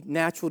see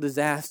natural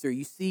disaster,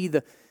 you see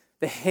the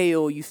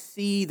hail, you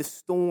see the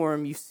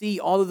storm, you see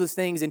all of those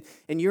things, and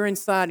you're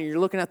inside and you're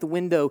looking out the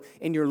window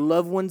and your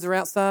loved ones are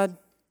outside?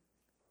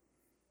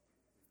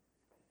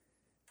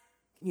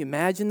 Can you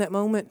imagine that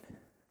moment?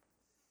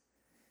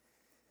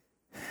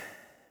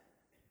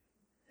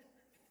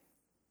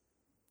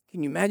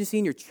 Can you imagine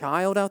seeing your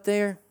child out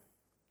there?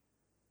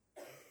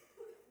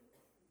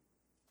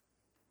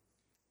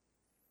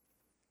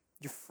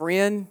 Your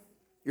friend,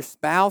 your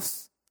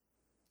spouse?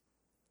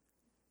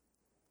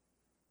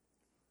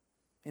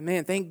 And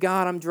man, thank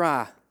God I'm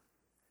dry.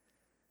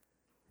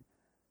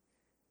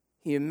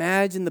 Can you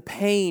imagine the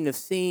pain of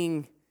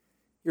seeing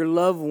your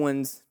loved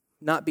ones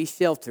not be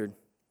sheltered?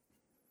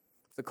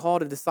 It's a call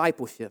to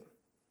discipleship.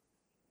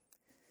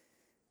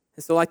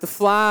 And so like the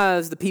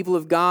flies, the people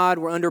of God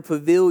were under a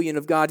pavilion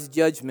of God's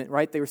judgment,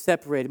 right? They were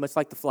separated, much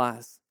like the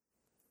flies.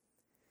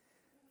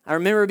 I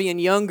remember being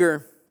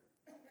younger,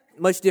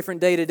 much different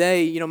day to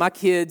day. You know, my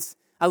kids,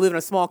 I live in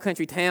a small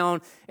country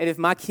town, and if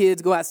my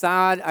kids go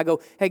outside, I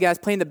go, hey guys,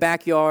 play in the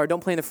backyard,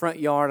 don't play in the front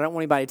yard. I don't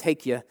want anybody to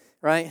take you,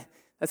 right?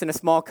 That's in a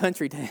small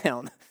country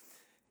town.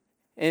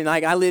 And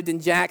like I lived in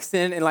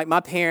Jackson, and like my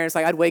parents,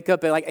 like I'd wake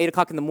up at like 8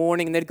 o'clock in the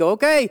morning, and they'd go,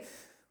 okay,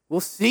 we'll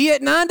see you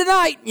at 9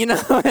 tonight, you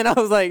know? And I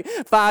was like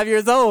 5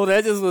 years old.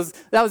 That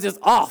was just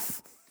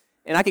off.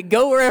 And I could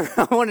go wherever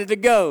I wanted to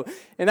go.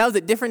 And that was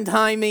a different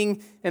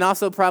timing, and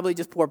also probably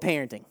just poor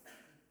parenting.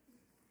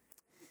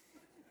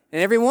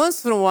 And every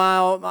once in a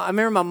while, I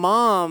remember my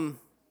mom,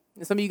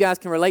 and some of you guys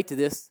can relate to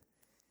this.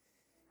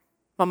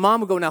 My mom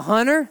would go, now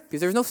Hunter,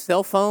 because there was no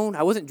cell phone,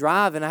 I wasn't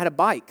driving, I had a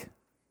bike.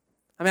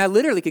 I mean, I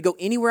literally could go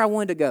anywhere I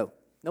wanted to go.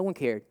 No one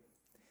cared,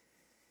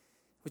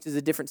 which is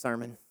a different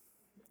sermon.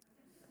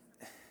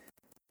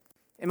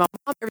 And my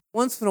mom, every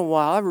once in a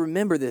while, I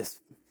remember this.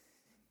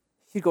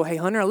 She'd go, hey,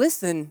 Hunter,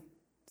 listen,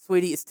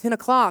 sweetie, it's 10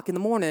 o'clock in the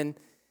morning.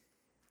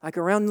 Like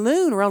around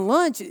noon, around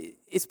lunch,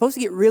 it's supposed to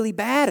get really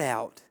bad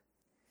out.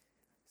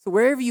 So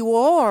wherever you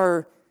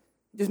are,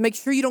 just make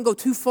sure you don't go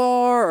too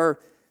far, or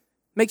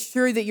make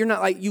sure that you're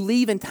not like, you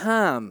leave in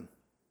time.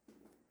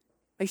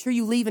 Make sure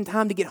you leave in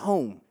time to get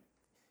home.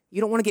 You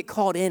don't want to get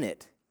caught in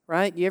it,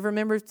 right? You ever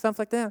remember stuff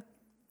like that?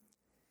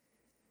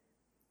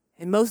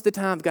 And most of the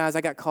time, guys,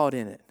 I got caught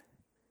in it.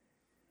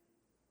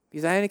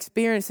 Because I hadn't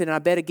experienced it, and I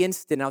bet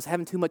against it, and I was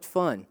having too much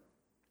fun.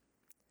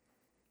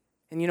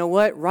 And you know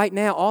what? Right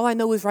now, all I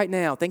know is right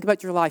now. Think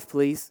about your life,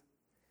 please.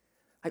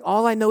 Like,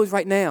 all I know is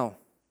right now.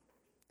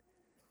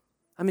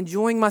 I'm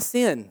enjoying my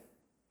sin.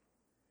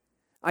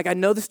 Like, I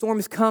know the storm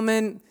is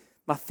coming.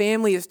 My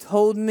family has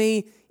told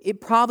me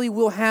it probably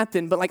will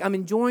happen, but like I'm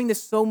enjoying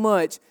this so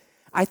much.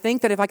 I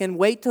think that if I can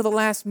wait till the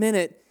last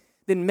minute,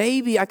 then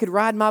maybe I could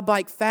ride my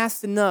bike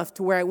fast enough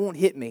to where it won't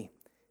hit me.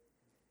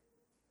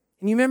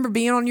 And you remember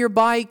being on your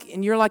bike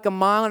and you're like a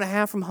mile and a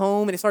half from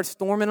home and it starts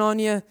storming on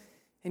you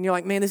and you're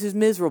like, man, this is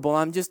miserable.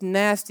 I'm just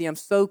nasty. I'm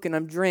soaking.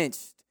 I'm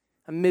drenched.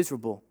 I'm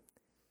miserable.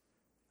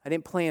 I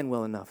didn't plan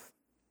well enough.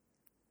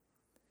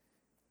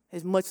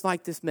 It's much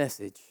like this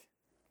message.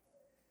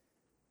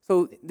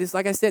 So this,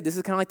 like I said, this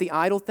is kind of like the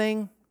idol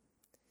thing.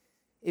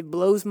 It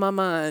blows my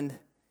mind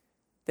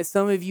that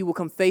some of you will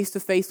come face to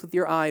face with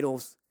your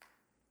idols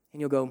and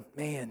you'll go,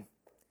 man,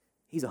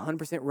 he's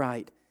 100%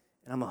 right,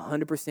 and I'm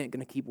 100% going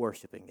to keep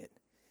worshiping it.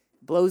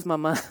 It blows my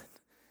mind.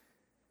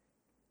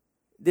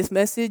 This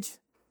message,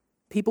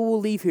 people will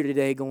leave here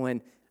today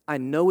going, I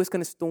know it's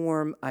going to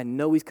storm. I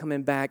know he's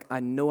coming back. I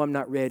know I'm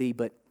not ready,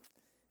 but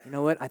you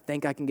know what? I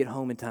think I can get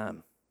home in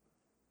time.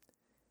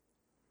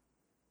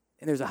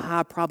 And there's a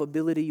high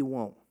probability you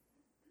won't.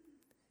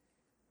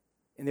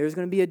 And there's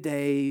going to be a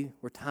day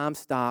where time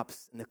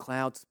stops and the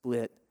clouds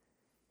split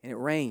and it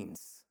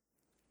rains.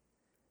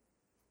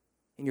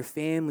 And your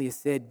family has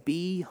said,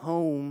 be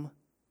home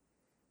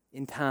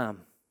in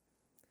time.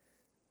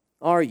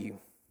 Are you?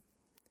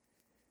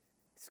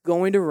 It's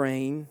going to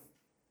rain.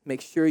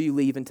 Make sure you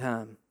leave in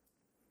time.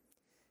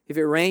 If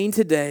it rained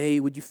today,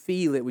 would you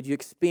feel it? Would you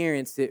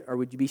experience it? Or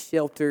would you be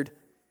sheltered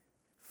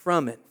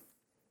from it?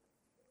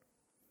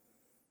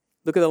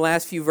 Look at the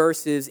last few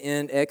verses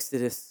in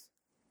Exodus.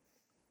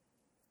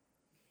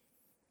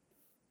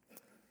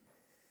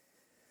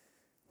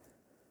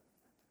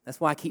 That's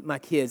why I keep my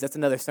kids. That's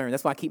another sermon.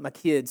 That's why I keep my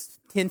kids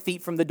 10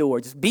 feet from the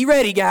door. Just be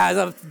ready, guys.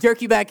 I'll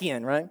jerk you back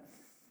in, right?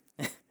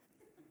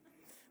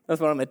 That's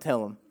what I'm going to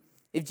tell them.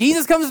 If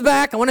Jesus comes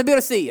back, I want to be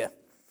able to see you.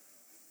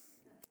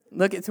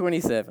 Look at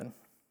 27.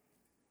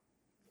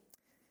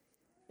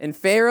 And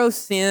Pharaoh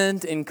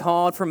sent and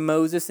called for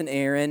Moses and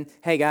Aaron.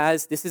 Hey,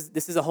 guys, this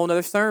is a whole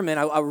other sermon.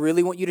 I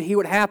really want you to hear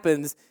what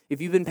happens.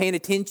 If you've been paying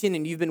attention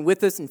and you've been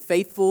with us and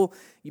faithful,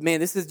 man,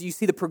 you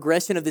see the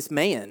progression of this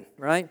man,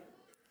 right?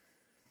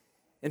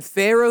 And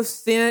Pharaoh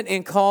sent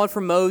and called for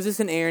Moses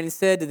and Aaron and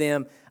said to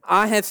them,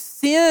 I have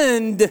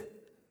sinned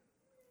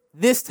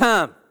this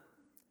time.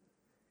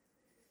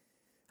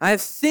 I have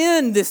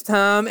sinned this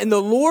time, and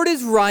the Lord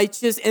is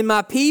righteous, and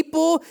my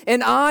people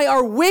and I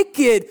are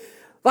wicked.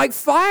 Like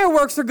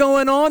fireworks are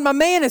going on. My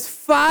man has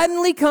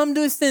finally come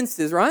to his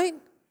senses, right?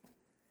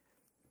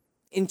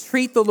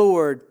 Entreat the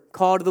Lord.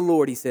 Call to the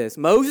Lord, he says.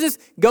 Moses,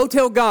 go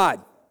tell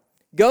God.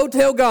 Go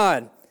tell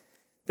God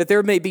that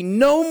there may be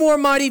no more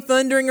mighty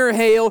thundering or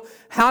hail.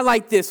 I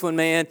like this one,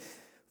 man.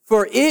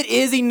 For it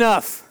is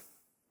enough.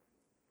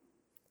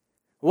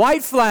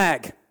 White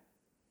flag.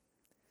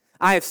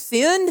 I have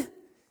sinned.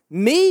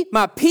 Me,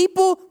 my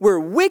people, we're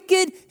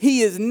wicked.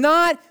 He is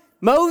not.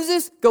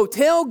 Moses, go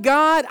tell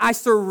God, I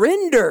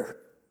surrender.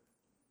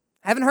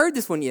 I haven't heard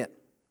this one yet.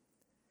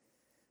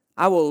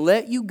 I will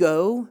let you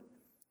go,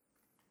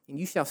 and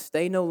you shall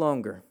stay no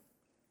longer.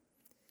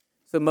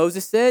 So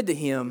Moses said to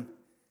him,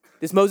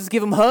 does Moses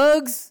give him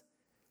hugs?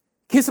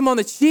 Kiss him on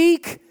the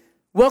cheek?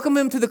 Welcome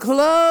him to the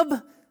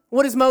club?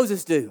 What does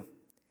Moses do?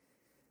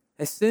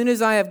 As soon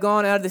as I have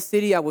gone out of the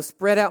city, I will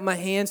spread out my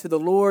hands to the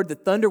Lord. The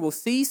thunder will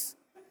cease,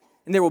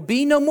 and there will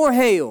be no more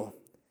hail,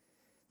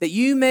 that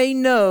you may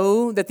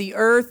know that the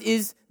earth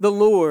is the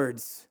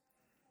Lord's.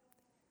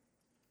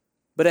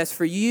 But as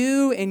for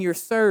you and your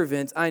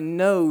servants, I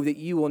know that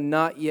you will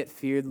not yet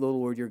fear the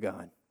Lord your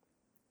God.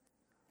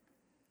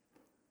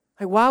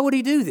 Like, why would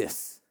he do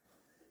this?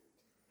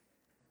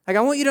 Like,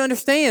 I want you to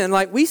understand,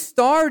 like, we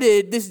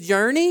started this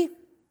journey.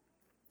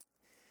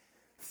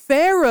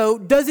 Pharaoh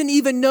doesn't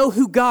even know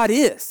who God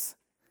is.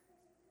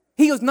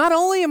 He goes, not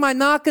only am I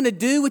not going to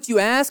do what you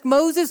ask,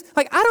 Moses,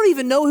 like, I don't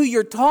even know who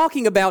you're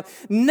talking about.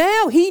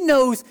 Now he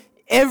knows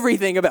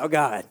everything about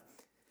God.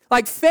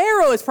 Like,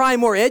 Pharaoh is probably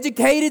more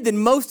educated than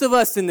most of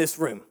us in this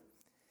room.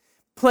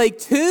 Plague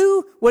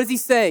 2, what does he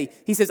say?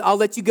 He says, I'll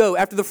let you go.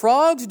 After the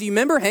frogs, do you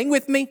remember? Hang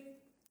with me.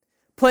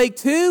 Plague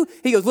 2,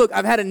 he goes, look,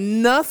 I've had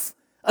enough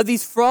of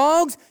these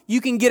frogs.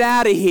 You can get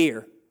out of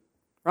here.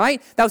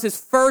 Right? That was his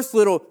first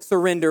little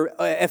surrender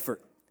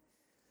effort.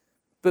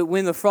 But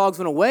when the frogs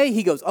went away,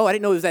 he goes, oh, I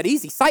didn't know it was that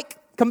easy. Psych,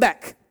 come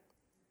back.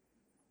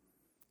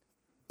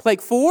 Plague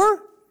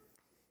 4,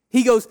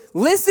 he goes,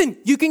 listen,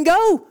 you can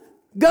go.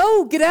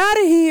 Go, get out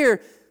of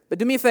here. But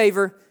do me a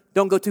favor,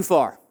 don't go too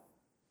far.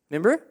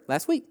 Remember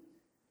last week?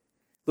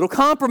 Little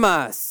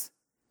compromise.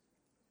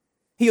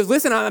 He goes,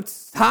 listen, I'm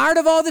tired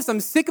of all this. I'm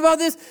sick of all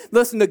this.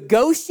 Let's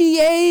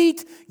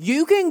negotiate.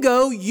 You can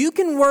go. You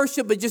can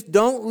worship, but just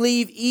don't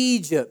leave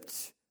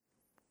Egypt.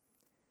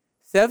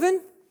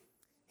 7,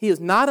 he goes,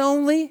 not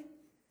only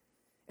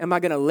am I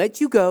going to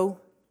let you go,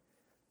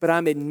 but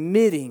I'm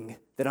admitting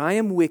that I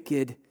am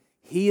wicked.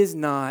 He is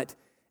not.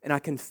 And I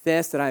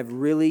confess that I've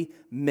really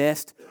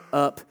messed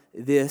up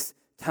this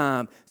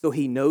time. So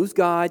he knows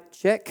God.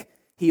 Check.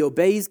 He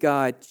obeys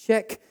God.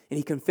 Check. And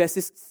he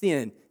confesses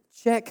sin.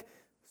 Check.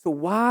 So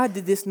why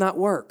did this not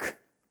work?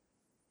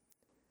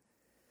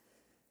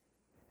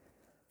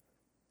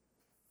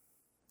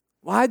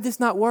 Why did this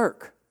not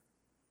work?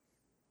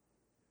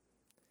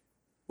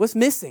 What's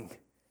missing?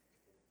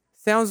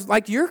 Sounds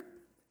like your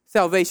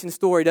salvation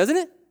story, doesn't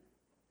it?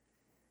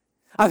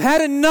 I've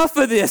had enough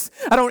of this.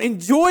 I don't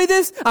enjoy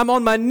this. I'm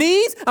on my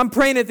knees. I'm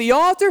praying at the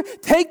altar.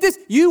 Take this.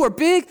 You are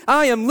big.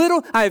 I am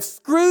little. I have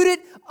screwed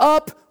it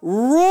up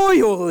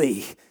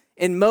royally.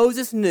 And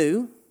Moses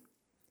knew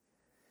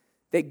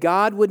that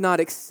God would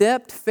not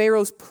accept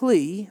Pharaoh's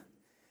plea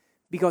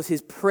because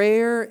his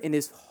prayer and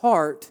his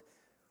heart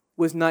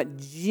was not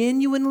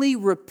genuinely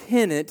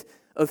repentant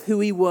of who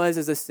he was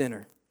as a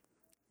sinner.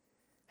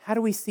 How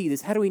do we see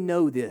this? How do we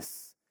know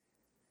this?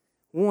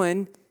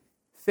 One,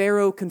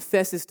 Pharaoh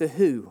confesses to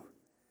who?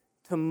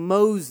 To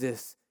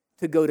Moses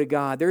to go to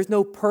God. There's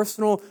no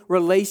personal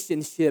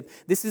relationship.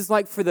 This is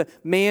like for the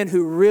man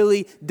who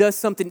really does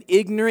something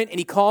ignorant and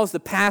he calls the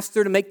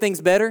pastor to make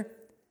things better.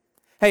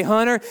 Hey,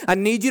 Hunter, I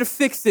need you to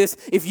fix this.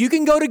 If you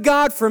can go to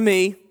God for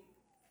me.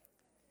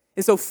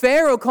 And so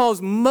Pharaoh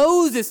calls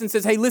Moses and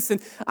says, hey, listen,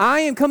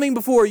 I am coming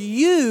before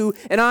you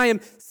and I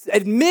am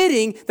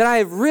admitting that I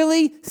have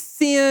really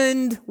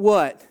sinned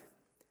what?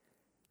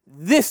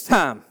 This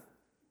time.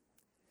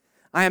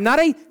 I am not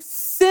a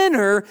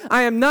sinner.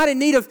 I am not in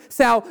need of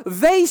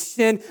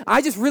salvation.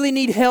 I just really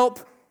need help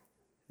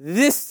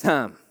this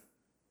time.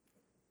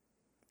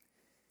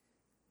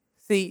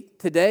 See,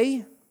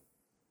 today,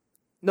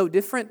 no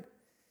different.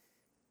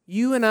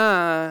 You and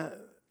I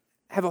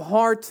have a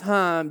hard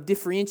time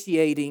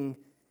differentiating,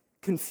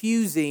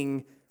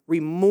 confusing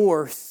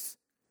remorse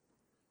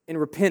and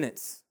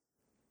repentance.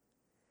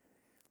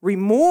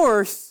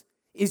 Remorse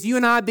is you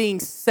and I being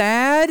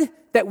sad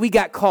that we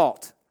got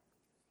caught.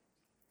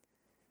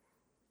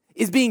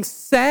 Is being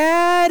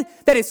sad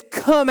that it's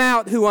come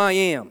out who I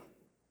am.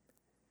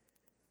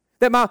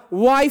 That my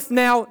wife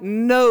now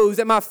knows,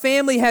 that my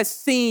family has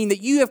seen,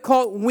 that you have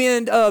caught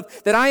wind of,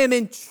 that I am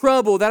in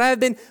trouble, that I have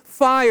been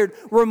fired.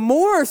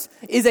 Remorse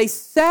is a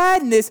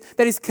sadness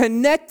that is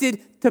connected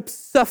to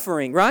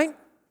suffering, right?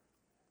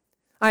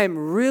 I am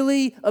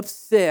really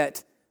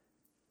upset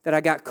that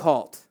I got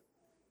caught.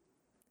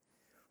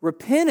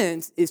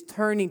 Repentance is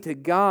turning to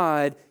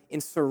God in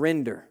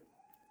surrender.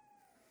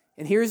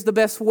 And here's the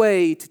best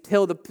way to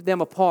tell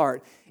them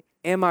apart.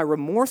 Am I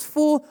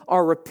remorseful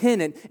or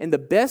repentant? And the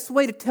best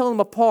way to tell them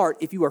apart,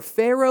 if you are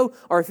Pharaoh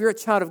or if you're a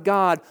child of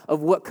God,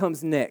 of what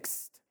comes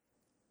next.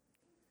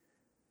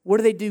 What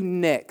do they do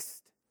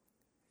next?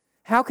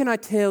 How can I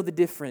tell the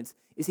difference?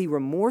 Is he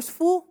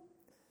remorseful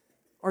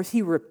or is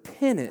he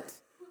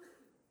repentant?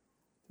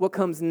 What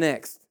comes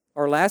next?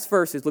 Our last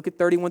verses, look at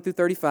 31 through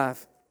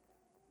 35.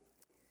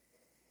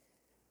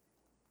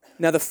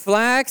 Now the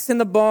flax and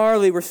the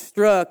barley were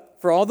struck,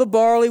 for all the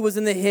barley was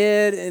in the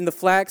head and the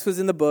flax was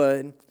in the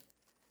bud.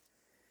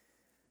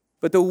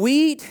 But the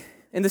wheat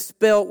and the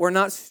spelt were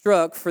not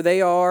struck, for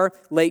they are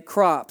late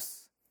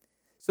crops.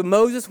 So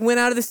Moses went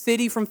out of the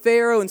city from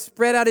Pharaoh and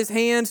spread out his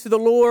hands to the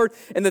Lord,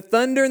 and the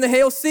thunder and the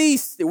hail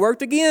ceased. It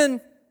worked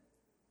again.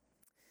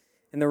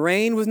 And the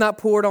rain was not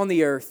poured on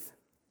the earth.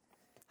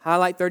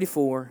 Highlight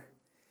 34.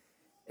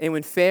 And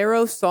when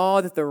Pharaoh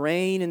saw that the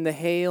rain and the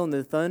hail and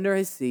the thunder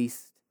had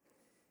ceased,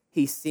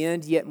 he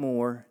sinned yet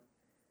more,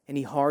 and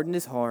he hardened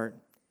his heart,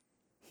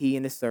 he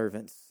and his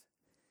servants.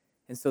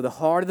 And so the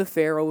heart of the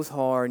Pharaoh was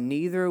hard,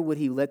 neither would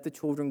he let the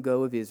children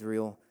go of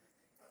Israel.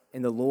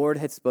 And the Lord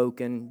had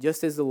spoken,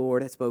 just as the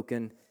Lord had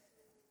spoken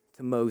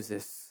to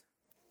Moses.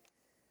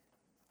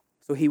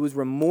 So he was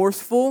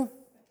remorseful,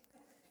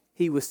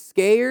 he was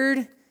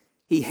scared,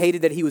 he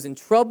hated that he was in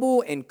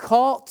trouble and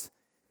caught,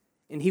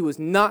 and he was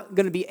not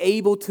going to be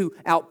able to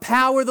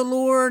outpower the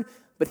Lord,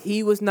 but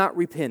he was not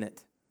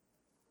repentant.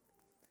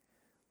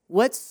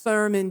 What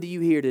sermon do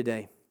you hear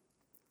today?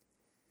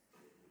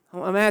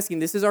 I'm asking,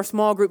 this is our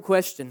small group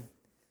question.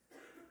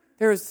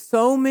 There are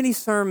so many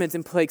sermons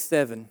in Plague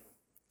 7.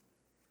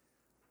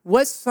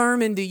 What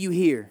sermon do you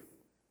hear?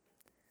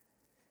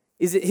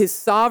 Is it his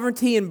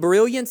sovereignty and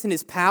brilliance and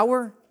his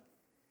power?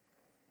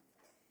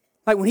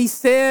 Like when he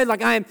said,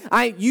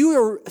 you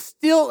are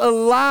still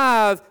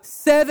alive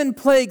 7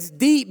 plagues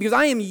deep because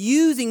I am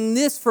using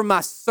this for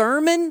my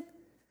sermon.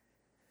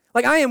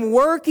 Like I am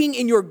working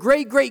in your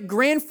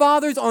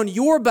great-great-grandfathers on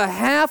your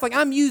behalf. Like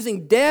I'm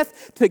using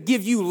death to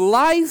give you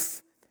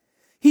life.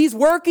 He's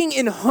working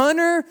in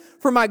Hunter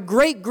for my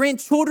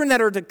great-grandchildren that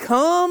are to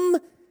come.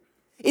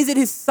 Is it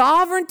his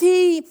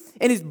sovereignty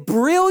and his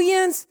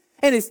brilliance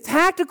and his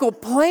tactical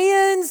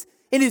plans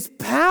and his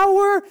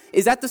power?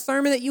 Is that the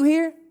sermon that you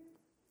hear?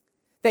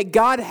 That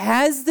God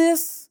has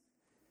this?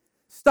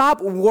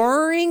 Stop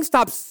worrying.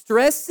 Stop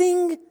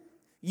stressing.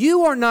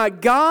 You are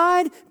not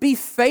God. Be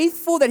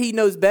faithful that he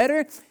knows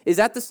better. Is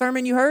that the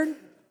sermon you heard?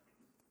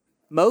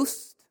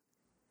 Most?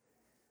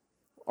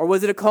 Or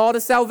was it a call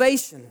to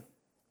salvation?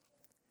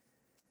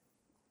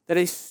 That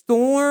a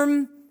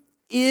storm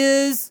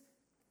is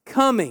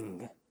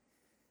coming.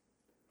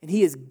 And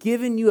he has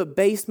given you a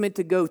basement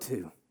to go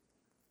to.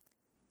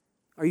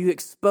 Are you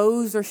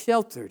exposed or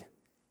sheltered?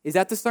 Is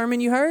that the sermon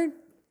you heard?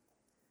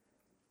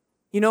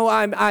 You know,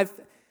 I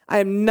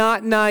am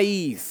not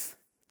naive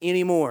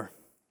anymore.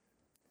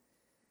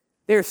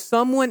 There's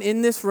someone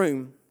in this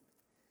room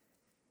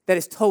that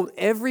has told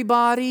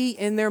everybody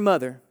and their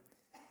mother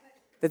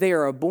that they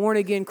are a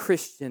born-again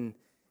Christian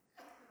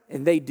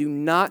and they do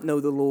not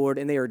know the Lord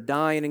and they are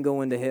dying and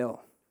going to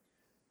hell.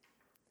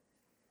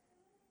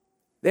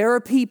 There are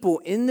people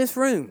in this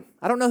room,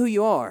 I don't know who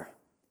you are,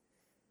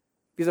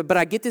 but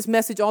I get this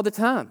message all the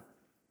time.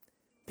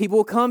 People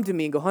will come to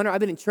me and go, Hunter, I've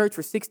been in church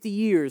for 60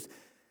 years,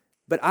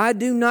 but I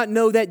do not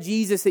know that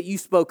Jesus that you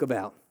spoke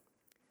about.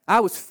 I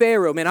was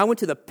Pharaoh, man. I went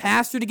to the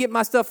pastor to get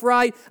my stuff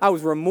right. I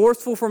was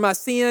remorseful for my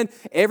sin.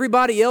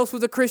 Everybody else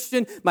was a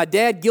Christian. My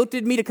dad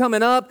guilted me to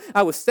coming up.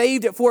 I was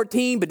saved at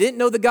 14, but didn't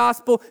know the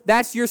gospel.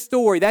 That's your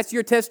story. That's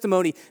your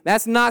testimony.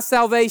 That's not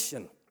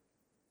salvation.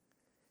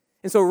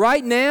 And so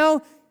right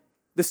now,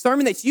 the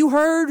sermon that you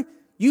heard,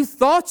 you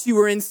thought you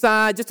were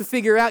inside just to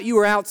figure out you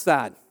were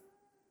outside.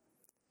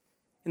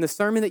 And the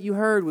sermon that you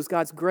heard was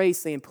God's grace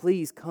saying,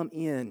 please come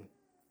in.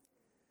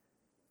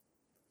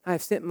 I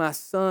have sent my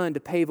son to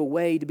pave a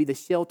way to be the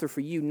shelter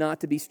for you, not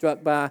to be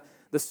struck by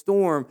the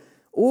storm.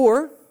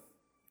 Or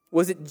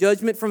was it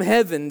judgment from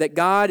heaven that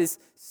God is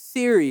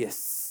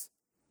serious?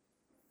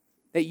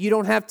 That you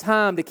don't have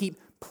time to keep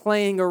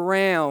playing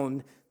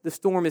around, the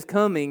storm is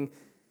coming?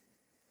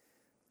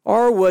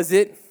 Or was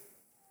it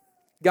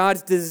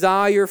God's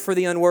desire for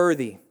the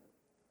unworthy? Kind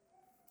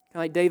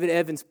of like David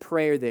Evans'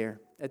 prayer there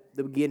at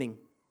the beginning.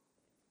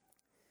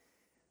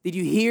 Did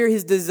you hear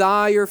his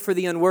desire for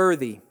the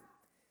unworthy?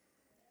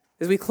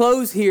 As we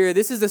close here,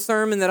 this is the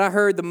sermon that I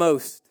heard the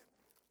most.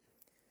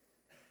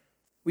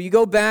 Will you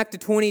go back to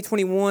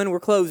 2021? We're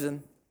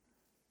closing.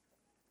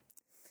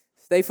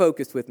 Stay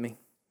focused with me.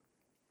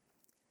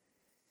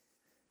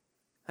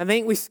 I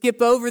think we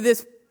skip over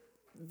this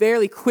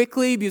fairly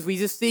quickly because we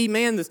just see,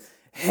 man, this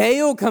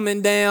hail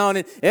coming down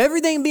and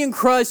everything being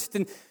crushed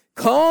and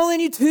calling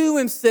you to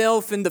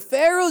himself and the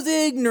Pharaoh's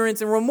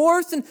ignorance and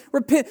remorse and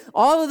repent,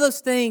 all of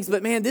those things.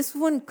 But man, this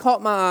one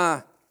caught my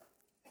eye.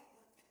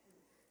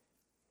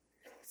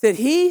 Said,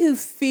 he who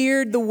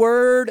feared the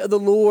word of the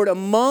Lord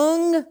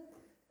among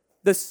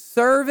the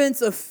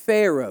servants of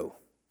Pharaoh.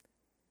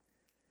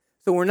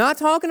 So we're not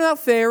talking about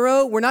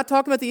Pharaoh. We're not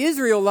talking about the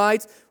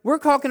Israelites. We're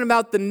talking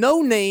about the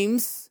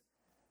no-names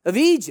of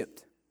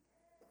Egypt.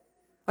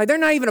 Like they're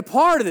not even a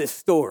part of this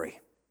story.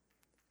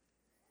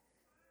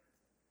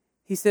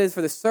 He says,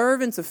 for the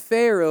servants of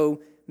Pharaoh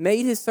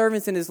made his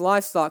servants and his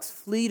livestock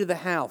flee to the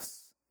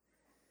house.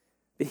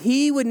 But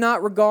he would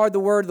not regard the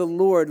word of the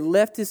Lord,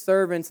 left his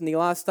servants and the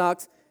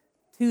livestock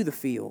to the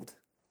field.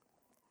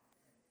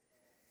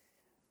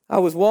 I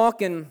was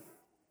walking.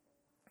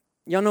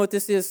 Y'all know what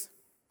this is?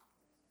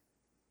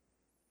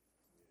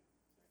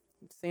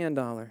 Sand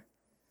dollar.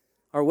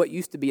 Or what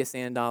used to be a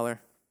sand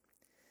dollar.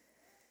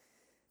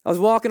 I was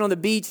walking on the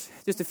beach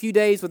just a few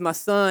days with my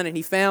son, and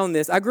he found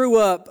this. I grew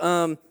up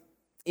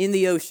in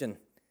the ocean.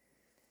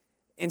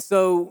 And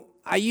so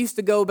I used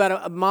to go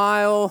about a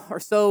mile or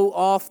so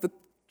off the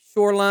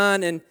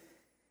shoreline, and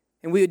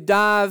we would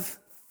dive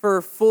for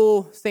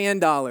full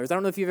sand dollars. I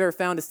don't know if you've ever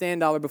found a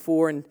sand dollar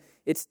before, and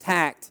it's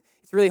tacked.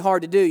 It's really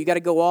hard to do. You got to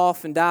go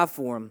off and dive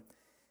for them.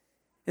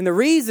 And the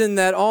reason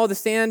that all the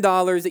sand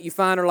dollars that you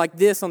find are like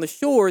this on the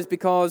shore is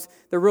because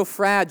they're real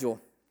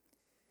fragile.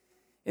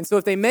 And so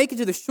if they make it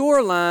to the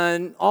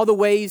shoreline, all the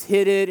waves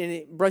hit it and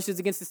it brushes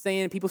against the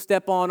sand, people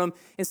step on them.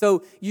 And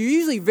so you're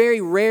usually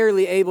very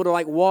rarely able to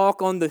like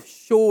walk on the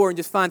shore and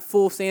just find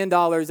full sand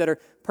dollars that are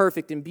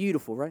perfect and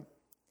beautiful, right?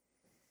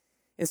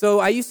 And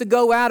so I used to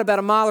go out about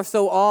a mile or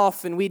so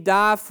off, and we'd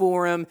dive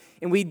for them,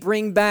 and we'd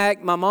bring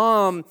back my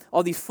mom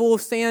all these full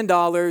sand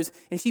dollars,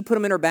 and she put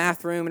them in her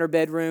bathroom, in her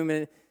bedroom,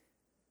 and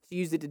she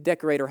used it to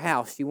decorate her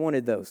house. She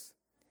wanted those.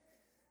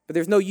 But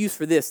there's no use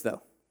for this,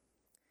 though.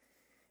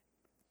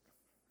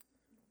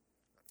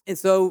 And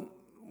so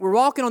we're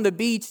walking on the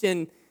beach,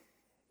 and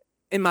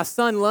my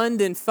son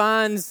London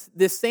finds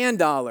this sand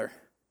dollar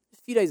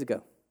just a few days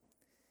ago.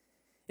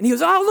 And he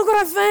goes, oh, look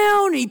what I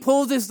found. And he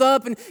pulls this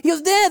up and he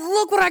goes, Dad,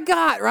 look what I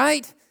got,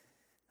 right? And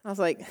I was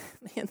like,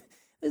 man,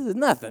 this is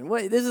nothing.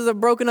 This is a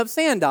broken up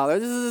sand dollar.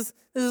 This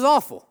is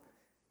awful.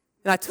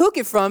 And I took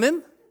it from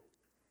him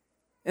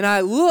and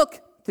I look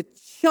to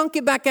chunk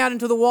it back out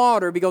into the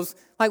water because,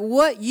 like,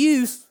 what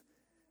use,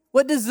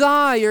 what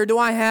desire do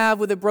I have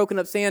with a broken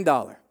up sand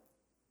dollar?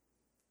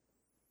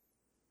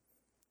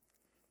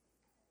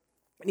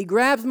 And he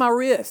grabs my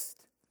wrist.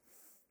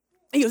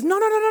 He goes, no.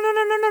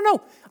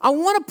 I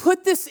want to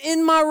put this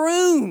in my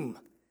room.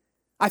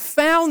 I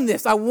found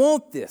this. I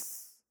want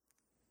this.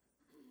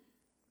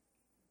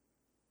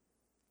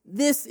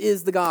 This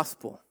is the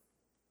gospel.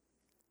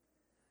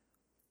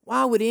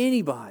 Why would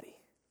anybody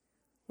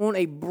want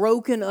a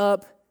broken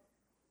up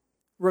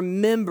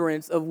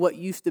remembrance of what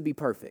used to be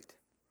perfect?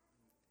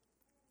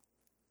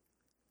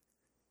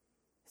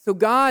 So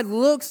God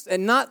looks at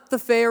not the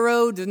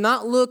Pharaoh, does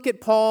not look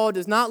at Paul,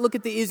 does not look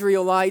at the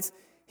Israelites.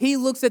 He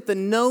looks at the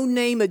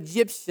no-name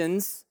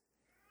Egyptians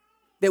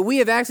that we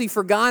have actually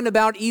forgotten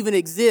about even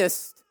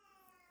exist.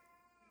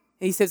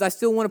 And he says, I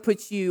still want to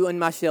put you in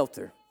my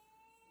shelter.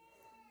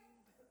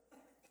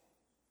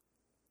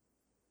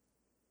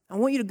 I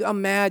want you to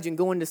imagine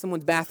going to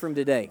someone's bathroom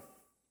today,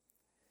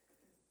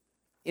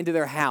 into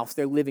their house,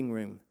 their living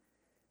room.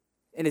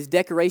 And as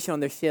decoration on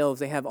their shelves,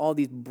 they have all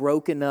these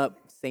broken up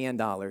sand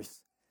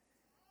dollars.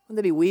 Wouldn't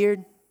that be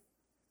weird?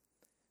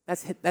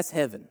 That's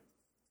heaven.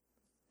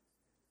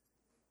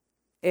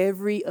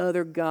 Every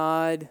other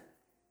god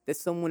that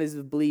someone has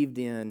believed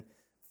in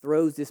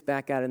throws this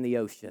back out in the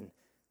ocean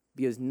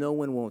because no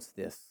one wants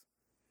this.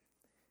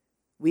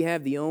 We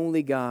have the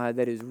only God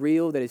that is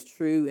real, that is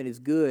true, and is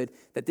good,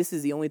 that this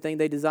is the only thing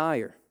they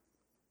desire.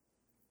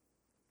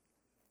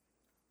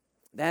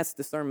 That's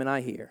the sermon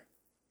I hear.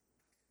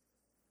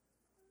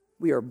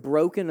 We are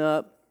broken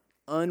up,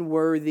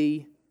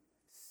 unworthy,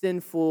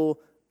 sinful,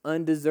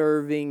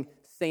 undeserving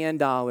sand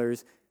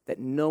dollars that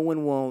no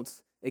one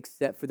wants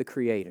except for the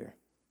Creator.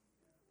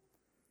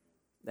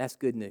 That's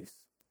good news.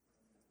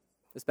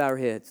 Let's bow our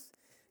heads.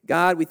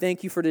 God, we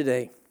thank you for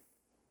today.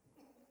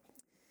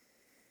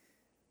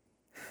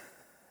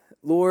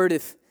 Lord,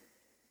 if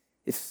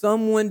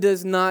someone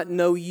does not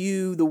know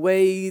you the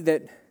way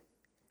that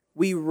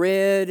we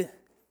read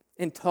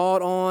and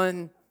taught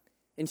on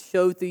and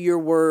showed through your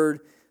word,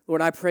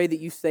 Lord, I pray that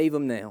you save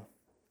them now.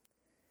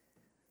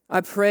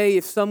 I pray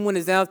if someone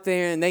is out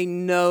there and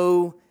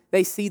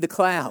they see the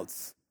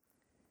clouds,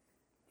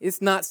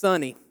 it's not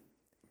sunny.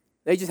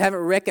 They just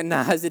haven't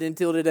recognized it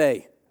until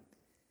today.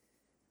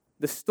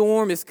 The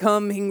storm is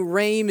coming,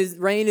 rain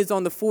is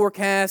on the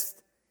forecast.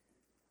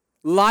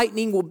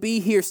 Lightning will be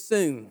here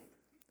soon,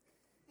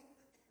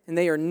 and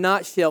they are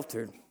not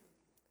sheltered.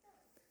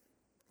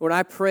 Lord,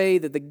 I pray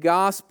that the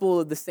gospel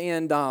of the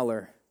sand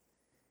dollar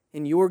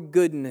and your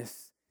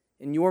goodness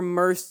and your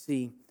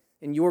mercy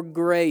and your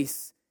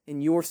grace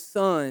and your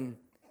Son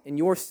and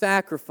your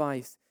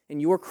sacrifice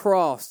and your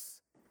cross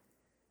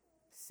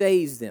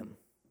saves them.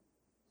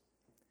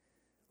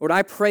 Lord,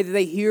 I pray that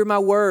they hear my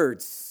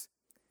words,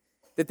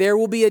 that there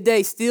will be a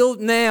day, still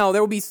now,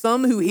 there will be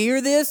some who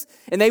hear this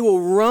and they will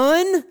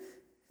run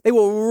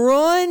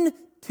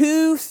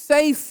to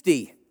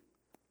safety.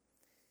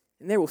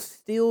 And there will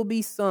still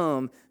be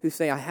some who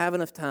say, I have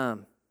enough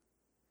time.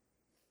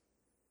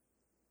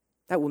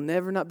 That will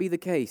never not be the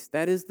case.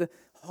 That is the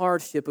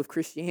hardship of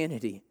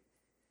Christianity,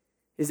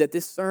 is that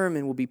this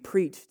sermon will be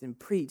preached and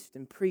preached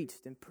and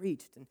preached and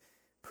preached and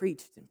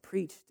preached and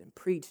preached and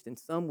preached, and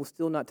some will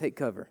still not take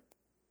cover.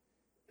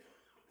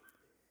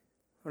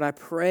 Lord, I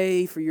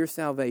pray for your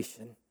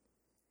salvation.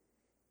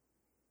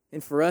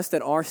 And for us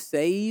that are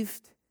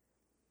saved,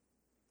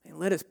 and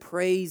let us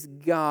praise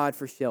God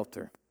for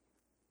shelter.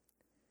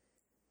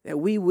 That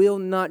we will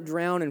not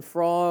drown in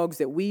frogs,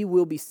 that we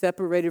will be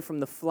separated from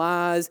the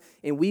flies,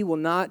 and we will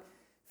not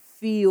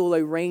feel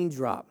a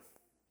raindrop.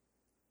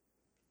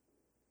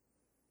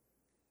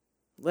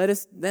 Let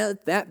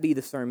that be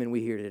the sermon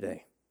we hear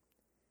today.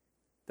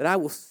 That I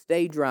will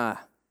stay dry.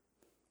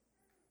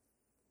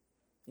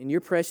 In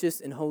your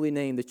precious and holy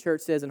name, the church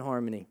says in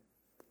harmony.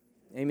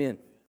 Amen.